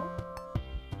single.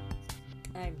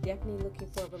 I'm definitely looking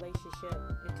for a relationship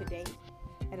and to date,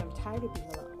 and I'm tired of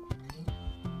being alone.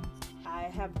 I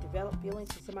have developed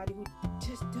feelings for somebody who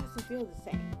just doesn't feel the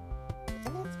same,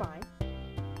 and that's fine.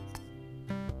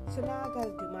 So now I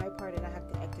gotta do my part, and I have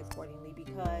to act accordingly,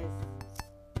 because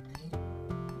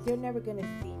they're never gonna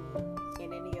see me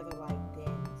in any other light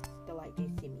than the light they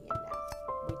see me in now,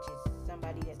 which is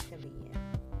somebody that's convenient.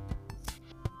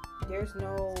 There's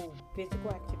no physical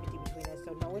activity between us,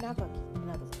 so no, we're not fucking, in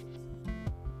other words.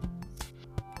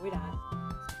 We're not.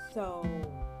 So,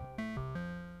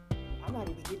 I'm not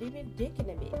even getting dick in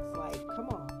the mix. Like, come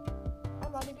on.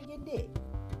 I'm not even getting dick.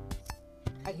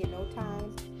 I get no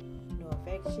time, no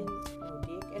affection, no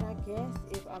dick, and I guess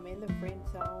if I'm in the friend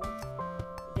zone,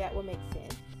 that will make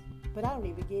sense. But I don't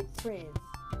even get friends.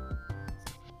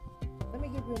 Let me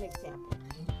give you an example.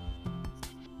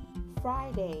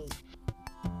 Friday,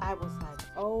 I was like,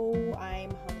 oh,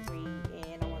 I'm hungry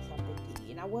and I want something to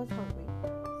eat. And I was hungry.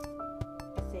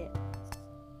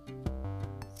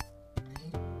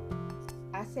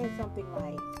 I said something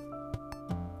like,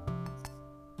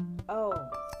 oh,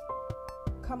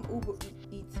 come Uber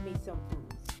eats me some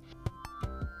food.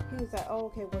 He was like, oh,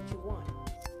 okay, what you want?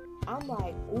 I'm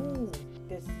like, ooh,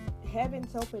 this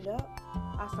heavens opened up.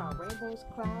 I saw rainbows,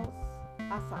 clouds.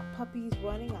 I saw puppies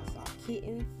running. I saw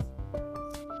kittens.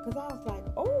 Because I was like,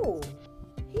 oh,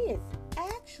 he is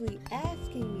actually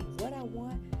asking me what I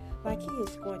want. Like he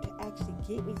is going to actually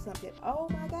get me something. Oh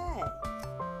my God.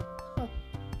 Huh.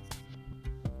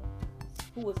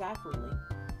 Who was I fooling?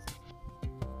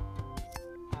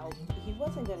 He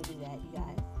wasn't going to do that, you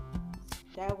guys.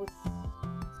 That was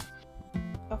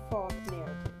a false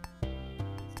narrative.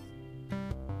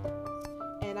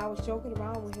 And I was joking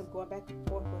around with him, going back and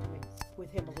forth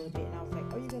with him a little bit. And I was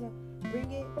like, oh, you're going to bring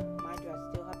it? Mind you, I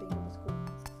still have to him to school.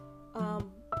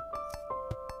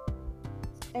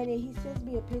 And then he sends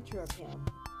me a picture of him.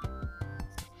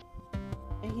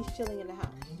 And he's chilling in the house.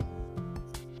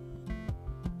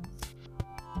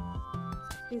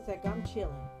 He's like, I'm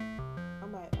chilling.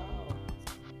 I'm like,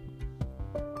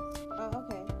 oh,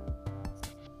 okay.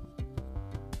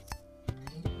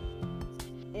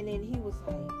 And then he was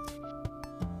like,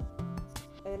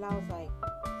 and I was like,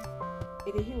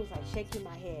 and then he was like shaking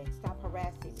my head, stop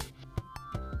harassing me.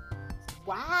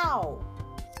 Wow.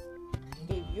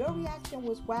 If your reaction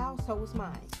was wow, so was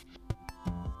mine.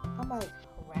 I'm like,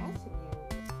 harassing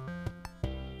you?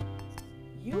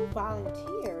 You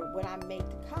volunteered when I made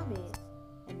the comment,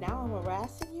 and now I'm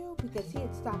harassing you? Because he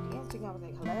had stopped answering. I was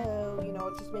like,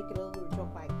 hello, just making a little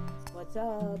joke like, what's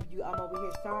up? I'm over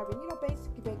here starving.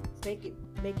 Basically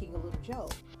making a little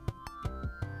joke.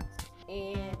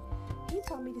 And he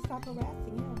told me to stop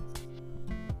harassing him.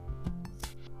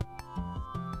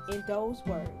 In those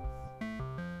words.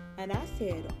 And I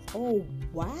said, oh,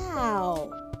 wow.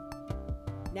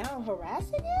 Now I'm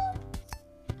harassing you?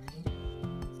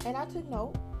 And I took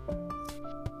note.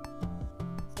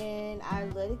 And I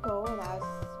let it go, and I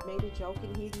made a joke,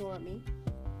 and he ignored me.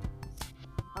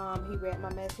 He read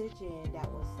my message, and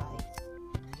that was like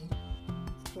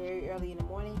very early in the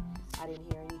morning. I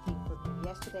didn't hear anything from him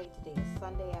yesterday. Today is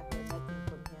Sunday. I've heard nothing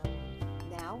from him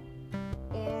now.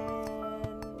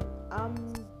 And I'm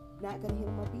not going to hit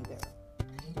him up either.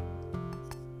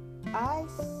 I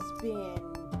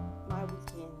spend my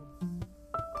weekends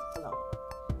alone.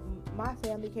 My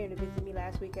family came to visit me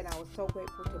last week, and I was so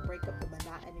grateful to break up the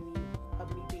monotony of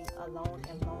me being alone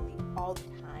and lonely all the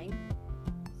time.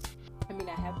 I mean,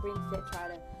 I have friends that try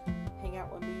to hang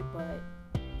out with me, but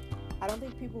I don't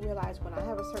think people realize when I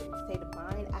have a certain state of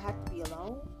mind, I have to be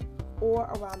alone or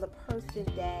around the person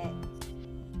that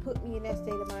put me in that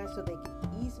state of mind so they can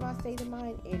ease my state of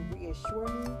mind and reassure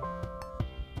me,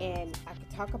 and I can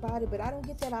talk about it, but I don't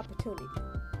get that opportunity.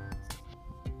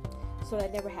 So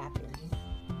that never happens.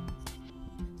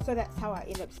 So that's how I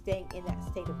end up staying in that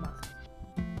state of mind.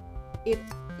 If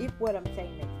what I'm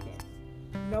saying makes sense.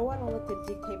 No, I don't let them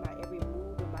dictate my every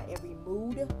move and my every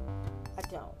mood. I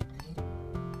don't.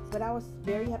 But I was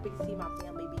very happy to see my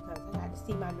family because I got to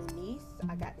see my new niece,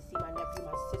 I got to see my nephew,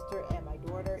 my sister, and my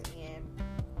daughter. And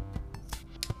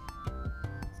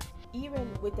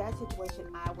even with that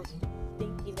situation, I was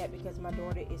thinking that because my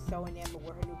daughter is so enamored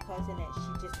with her new cousin that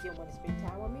she just didn't want to spend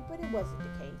time with me, but it wasn't the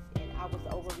case, and I was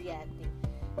overreacting.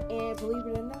 And believe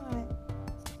it or not,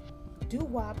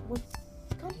 doo-wop was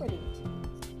comforting to me.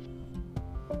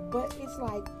 But it's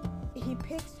like he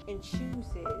picks and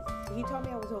chooses. He told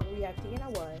me I was overreacting, and I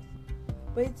was.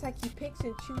 But it's like he picks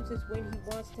and chooses when he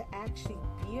wants to actually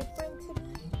be a friend to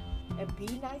me and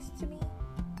be nice to me.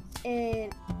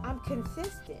 And I'm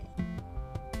consistent.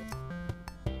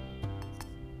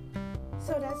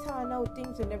 So that's how I know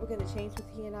things are never going to change with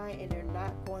he and I, and they're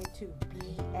not going to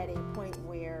be at a point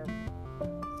where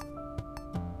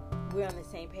we're on the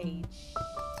same page,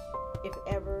 if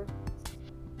ever,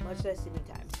 much less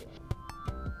anytime soon.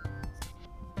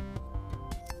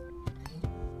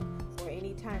 Or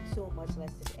anytime soon, much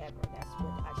less if ever. That's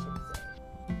what I should say.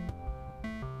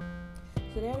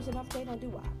 So there's an update on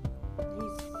doo-wop.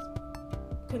 He's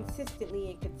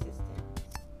consistently inconsistent.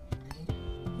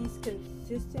 He's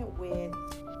consistent with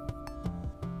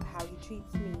how he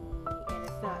treats me, and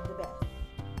it's not the best.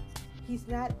 He's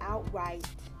not outright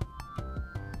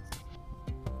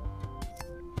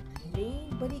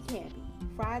mean, but he can be.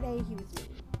 Friday, he was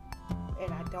mean,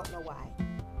 and I don't know why.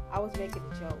 I was making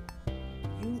a joke.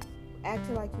 You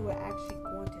acted like you were actually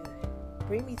going to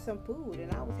bring me some food,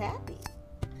 and I was happy.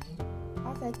 I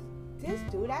was like, this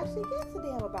dude actually gives a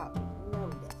damn about me. No,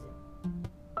 he doesn't.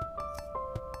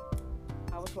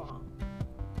 I was wrong.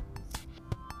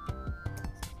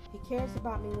 He cares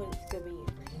about me when it's convenient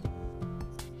for him.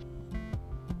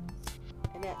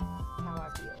 And that's how I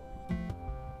feel.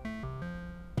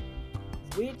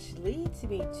 Which leads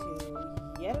me to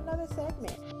yet another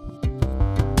segment.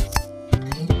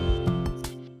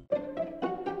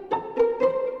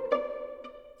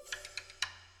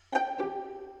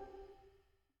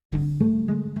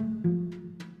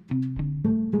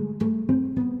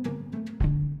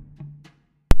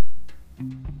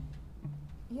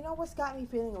 You know what's got me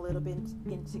feeling a little bit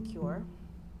insecure?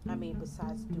 I mean,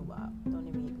 besides doo-wop, don't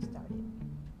even get me started.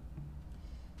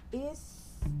 It's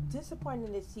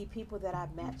disappointing to see people that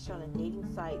I've matched on a dating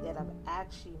site that I've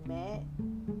actually met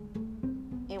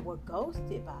and were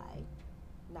ghosted by,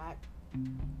 not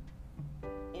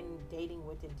in dating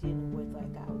with and dealing with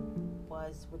like I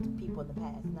was with the people in the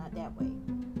past, not that way,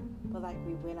 but like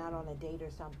we went out on a date or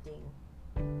something.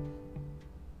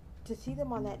 To see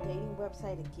them on that dating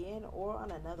website again or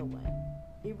on another one,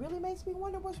 it really makes me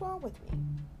wonder what's wrong with me.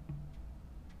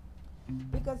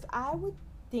 Because I would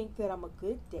think that I'm a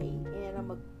good date and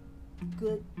I'm a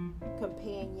good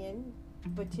companion,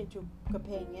 potential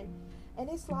companion. And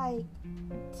it's like,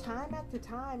 time after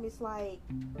time, it's like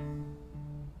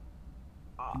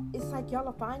y'all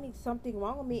are finding something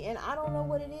wrong with me, and I don't know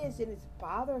what it is, and it's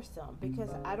bothersome because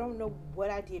I don't know what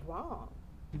I did wrong.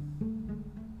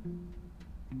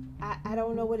 I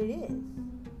don't know what it is.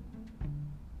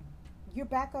 You're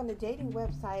back on the dating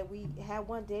website. We had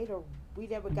one date, or we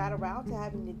never got around to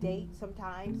having the date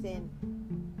sometimes, and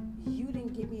you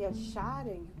didn't give me a shot,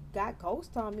 and you got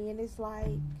ghost on me, and it's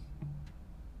like,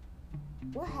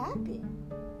 what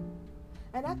happened?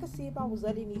 And I could see if I was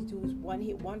letting these dudes one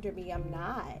hit wonder me. I'm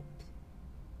not.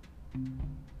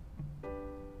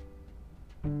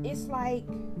 It's like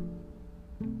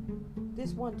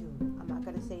this one dude. I'm not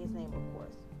gonna say his name, of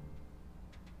course.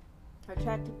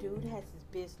 Attractive dude, has his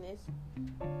business.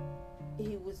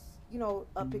 He was,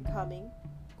 up and coming,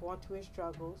 going through his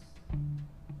struggles.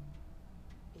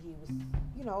 He was,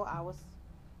 I was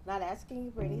not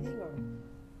asking for anything, or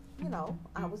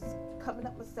I was coming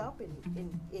up myself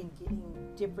and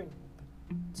getting different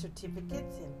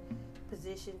certificates and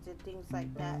positions and things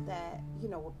like that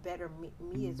would better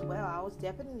me as well. I was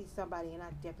definitely somebody, and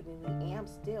I definitely am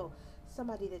still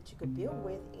somebody that you could build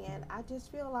with, and I just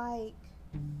feel like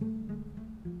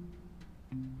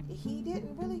he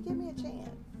didn't really give me a chance.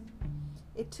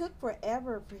 It took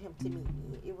forever for him to meet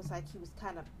me. It was like he was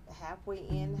kind of halfway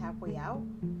in, halfway out.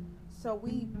 So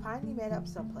we finally met up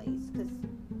someplace, because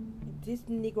this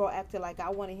Negro acted like I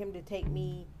wanted him to take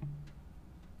me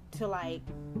to, like,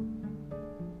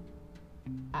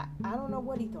 I don't know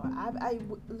what he thought.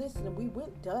 Listen, we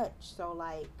went Dutch, so,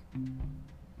 like,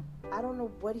 I don't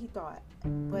know what he thought.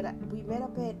 But we met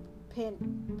up at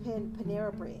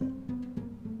Panera Bread.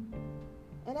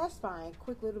 And that's fine.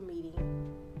 Quick little meeting,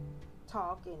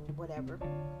 talk, and whatever.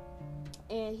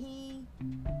 And he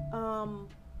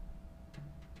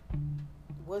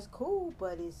was cool,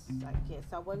 but I guess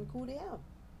I wasn't cool to him.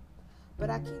 But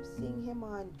I keep seeing him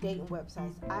on dating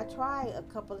websites. I tried a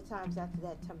couple of times after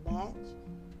that to match,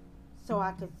 so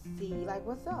I could see, like,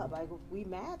 what's up. Like, we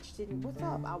matched, and what's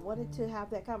up. I wanted to have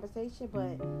that conversation,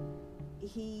 but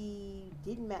he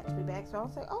didn't match me back. So I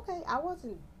was like, okay, I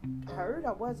wasn't hurt.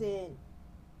 I wasn't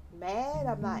mad.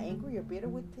 I'm not angry or bitter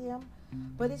with him.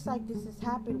 But it's like this has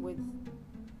happened with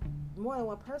more than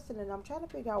one person, and I'm trying to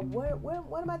figure out what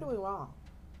am I doing wrong?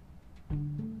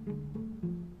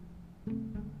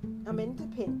 I'm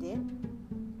independent.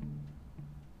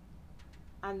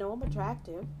 I know I'm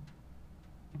attractive.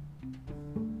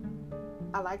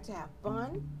 I like to have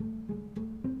fun.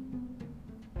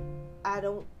 I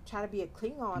don't try to be a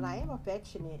Klingon. I am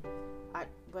affectionate.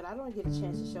 But I don't get a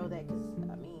chance to show that because,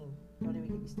 don't even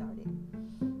get me started.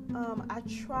 I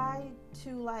try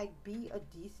to, like, be a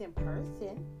decent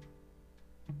person.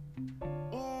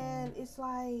 And it's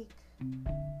like,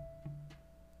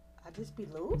 I just be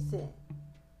losing.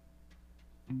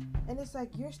 And it's like,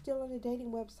 you're still on the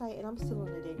dating website, and I'm still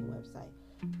on the dating website.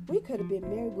 We could have been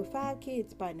married with 5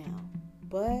 kids by now.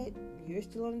 But you're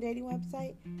still on the dating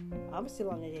website. I'm still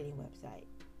on the dating website.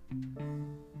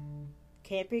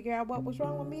 Can't figure out what was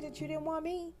wrong with me that you didn't want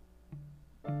me.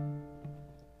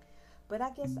 But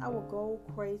I guess I will go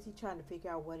crazy trying to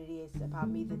figure out what it is about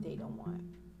me that they don't want.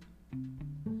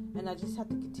 And I just have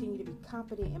to continue to be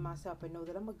confident in myself and know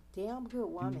that I'm a damn good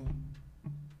woman.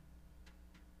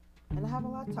 And I have a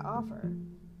lot to offer.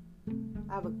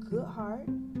 I have a good heart,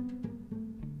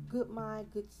 good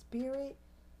mind, good spirit.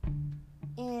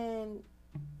 And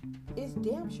it's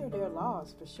damn sure there are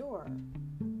laws, for sure.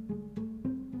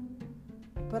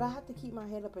 But I have to keep my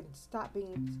head up and stop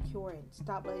being insecure and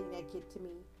stop letting that get to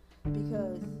me.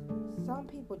 Because some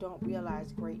people don't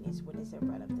realize greatness when it's in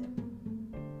front of them.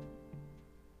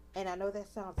 And I know that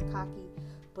sounds cocky,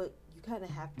 but you kind of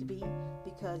have to be.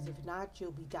 Because if not,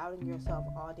 you'll be doubting yourself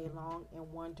all day long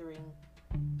and wondering,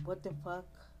 what the fuck?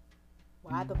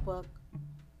 Why the fuck?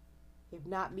 If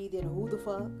not me, then who the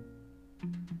fuck?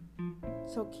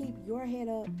 So keep your head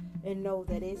up and know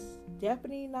that it's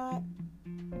definitely not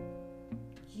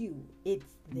you,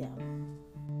 it's them.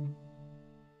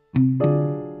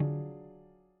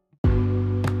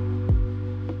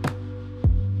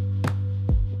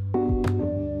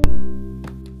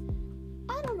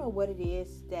 I don't know what it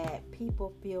is that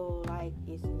people feel like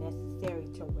it's necessary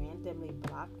to randomly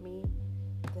block me,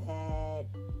 that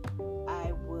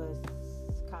I was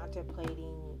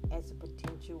contemplating as a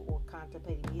potential or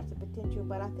contemplating me as a potential,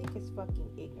 but I think it's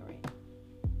fucking ignorant.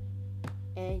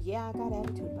 And yeah, I got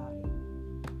attitude about it.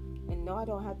 And no, I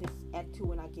don't have this attitude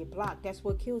when I get blocked. That's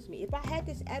what kills me. If I had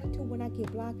this attitude when I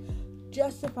get blocked,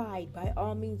 justified, by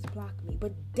all means block me.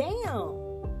 But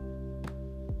damn,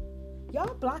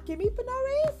 Y'all blocking me for no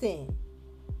reason.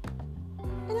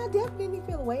 And I definitely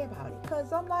feel a way about it.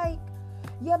 Because I'm like,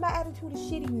 yeah, my attitude is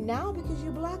shitty now because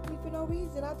you blocked me for no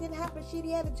reason. I didn't have a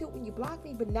shitty attitude when you blocked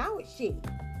me, but now it's shitty.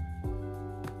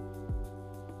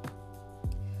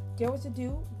 There was a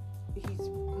dude, he's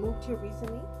moved here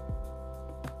recently.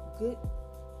 Good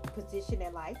position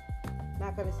in life.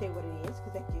 Not going to say what it is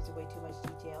because that gives away too much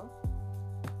detail.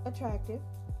 Attractive.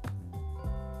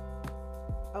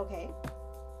 Okay.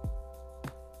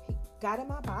 He got in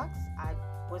my box. I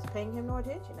was paying him no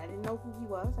attention. I didn't know who he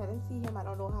was. I didn't see him. I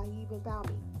don't know how he even found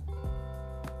me.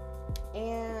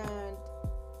 And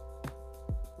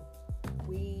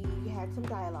we had some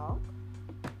dialogue.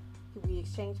 We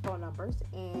exchanged phone numbers.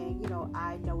 And,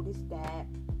 I noticed that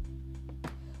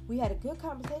we had a good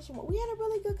conversation. We had a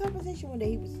really good conversation one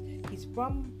day. He's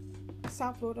from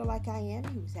South Florida like I am.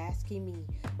 He was asking me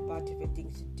about different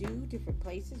things to do, different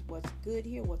places, what's good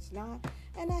here, what's not.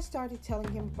 And I started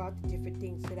telling him about the different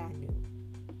things that I knew.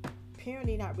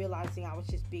 Apparently not realizing I was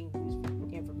just being used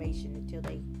for information until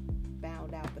they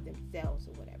found out for themselves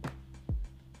or whatever.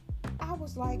 I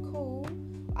was like, cool.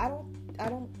 I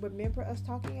don't remember us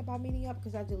talking about meeting up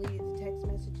because I deleted the text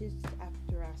messages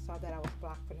after I saw that I was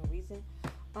blocked for no reason.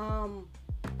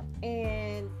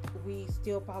 And we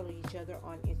still follow each other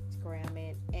on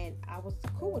Instagram, and I was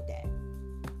cool with that.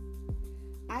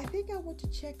 I think I went to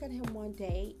check on him one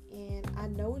day, and I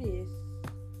noticed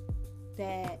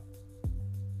that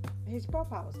his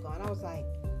profile was gone. I was like,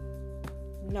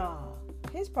 nah,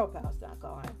 his profile's not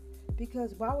gone.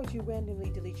 Because why would you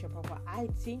randomly delete your profile? I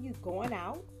had seen you going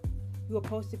out. You were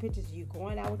posting pictures of you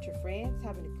going out with your friends,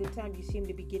 having a good time. You seemed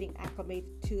to be getting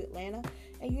acclimated to Atlanta.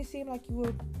 And you seemed like you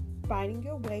were finding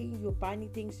your way. You were finding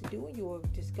things to do. And you were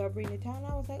discovering the town.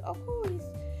 I was like, oh, cool. He's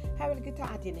having a good time.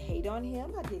 I didn't hate on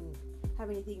him. I didn't have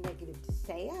anything negative to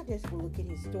say. I just would look at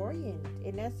his story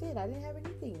and that's it. I didn't have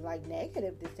anything like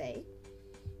negative to say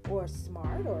or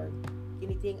smart or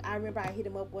anything. I remember I hit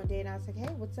him up one day and I was like,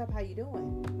 hey, what's up? How you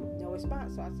doing? No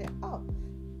response. So I said, oh,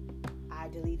 I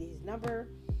deleted his number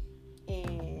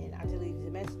and I deleted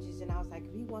the messages, and I was like,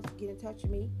 if he wants to get in touch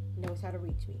with me, he knows how to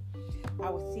reach me. I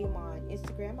would see him on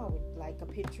Instagram. I would like a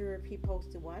picture if he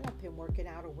posted one of him working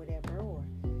out or whatever, or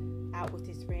out with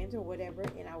his friends or whatever,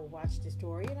 and I would watch the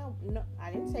story, and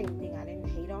I didn't say anything. I didn't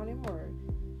hate on him or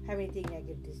have anything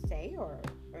negative to say or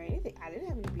anything. I didn't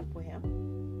have any beef with him.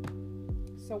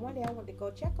 So one day I wanted to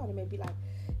go check on him and be like,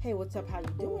 hey, what's up? How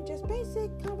you doing? Just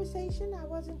basic conversation. I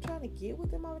wasn't trying to get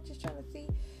with him. I was just trying to see,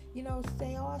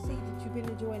 say, oh, I see that you've been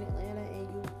enjoying Atlanta and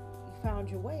you found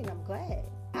your way, and I'm glad.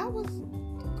 I was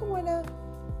going to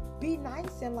be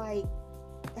nice and like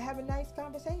have a nice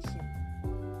conversation.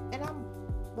 And I'm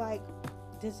like,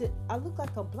 I look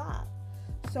like I'm blocked.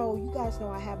 So you guys know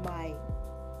I have my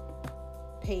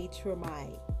page for my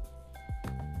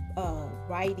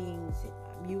writings and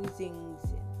my musings,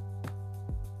 and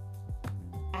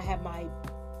I have my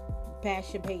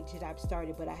fashion page that I've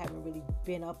started, but I haven't really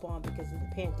been up on because of the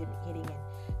pandemic hitting and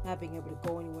not being able to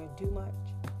go anywhere and do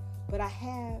much. But I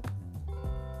have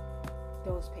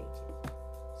those pages.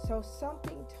 So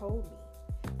something told me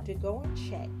to go and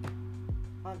check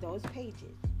on those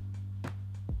pages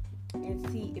and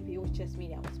see if it was just me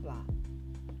that was blocked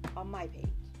on my page.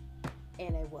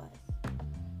 And it was.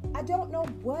 I don't know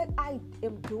what I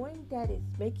am doing that is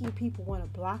making people want to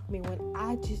block me when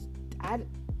I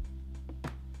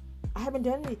haven't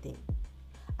done anything.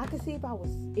 I could see if I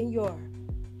was in your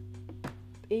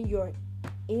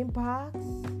inbox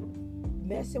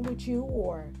messing with you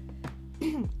or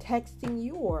texting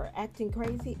you or acting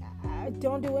crazy. I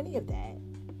don't do any of that.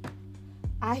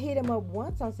 I hit him up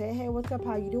once. I said, hey, what's up?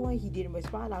 How you doing? He didn't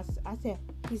respond. I said,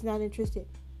 he's not interested.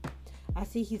 I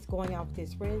see he's going out with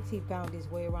his friends. He found his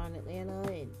way around Atlanta,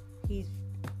 and he's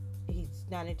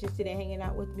not interested in hanging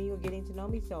out with me or getting to know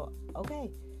me. So, okay.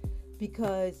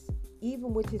 Because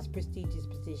even with his prestigious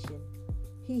position,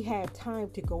 he had time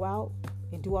to go out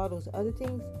and do all those other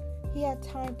things. He had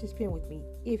time to spend with me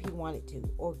if he wanted to,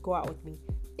 or go out with me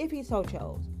if he so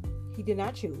chose. He did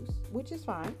not choose, which is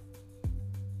fine.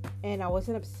 And I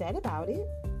wasn't upset about it.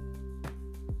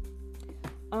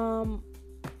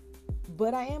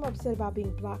 But I am upset about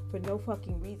being blocked for no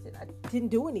fucking reason. I didn't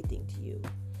do anything to you.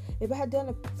 If I had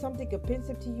done something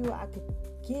offensive to you, I could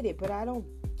get it. But I don't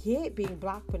get being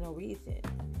blocked for no reason.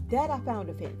 That I found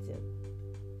offensive.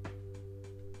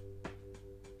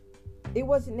 It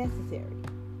wasn't necessary.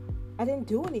 I didn't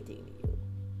do anything to you.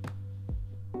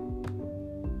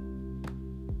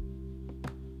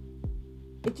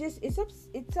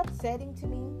 It's upsetting to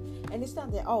me, and it's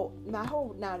not that my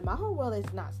whole world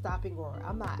is not stopping, or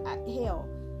I'm not. I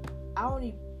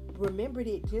only remembered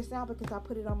it just now because I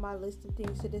put it on my list of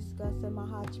things to discuss in my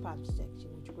hodgepodge section,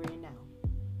 which we're in now.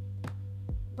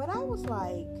 But I was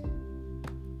like,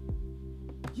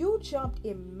 you jumped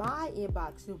in my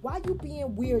inbox, and why you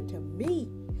being weird to me?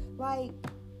 Like,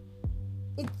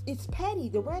 it's petty.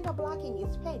 The random blocking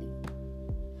is petty.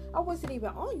 I wasn't even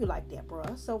on you like that,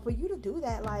 bruh. So for you to do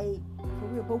that, like, for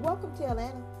real. But welcome to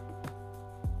Atlanta.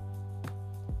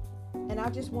 And I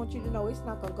just want you to know it's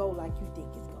not going to go like you think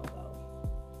it's going to go.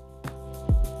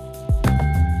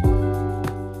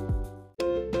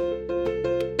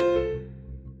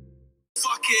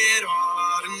 Fuck it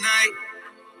all tonight.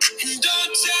 And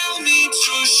don't tell me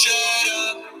to shut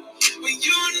up when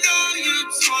you know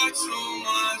you talk too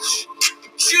much.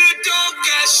 But you don't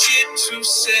got shit to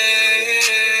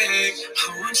say.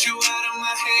 I want you out of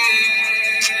my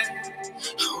head.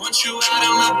 I want you out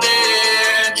of my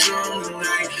bedroom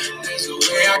tonight. There's a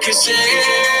way I can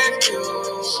save you,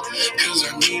 'cause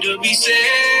I need to be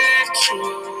saved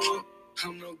true.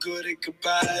 I'm no good at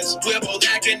goodbyes. We're both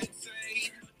acting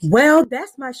insane. Well,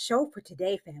 that's my show for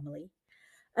today, family.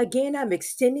 Again, I'm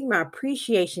extending my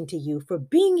appreciation to you for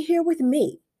being here with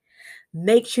me.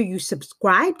 Make sure you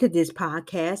subscribe to this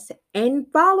podcast and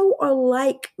follow or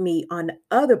like me on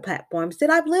other platforms that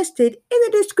I've listed in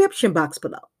the description box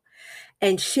below.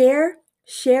 And share,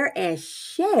 and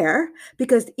share,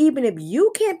 because even if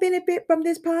you can't benefit from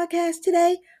this podcast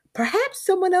today, perhaps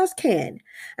someone else can.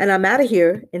 And I'm out of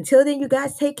here. Until then, you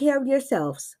guys take care of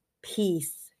yourselves.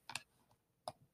 Peace.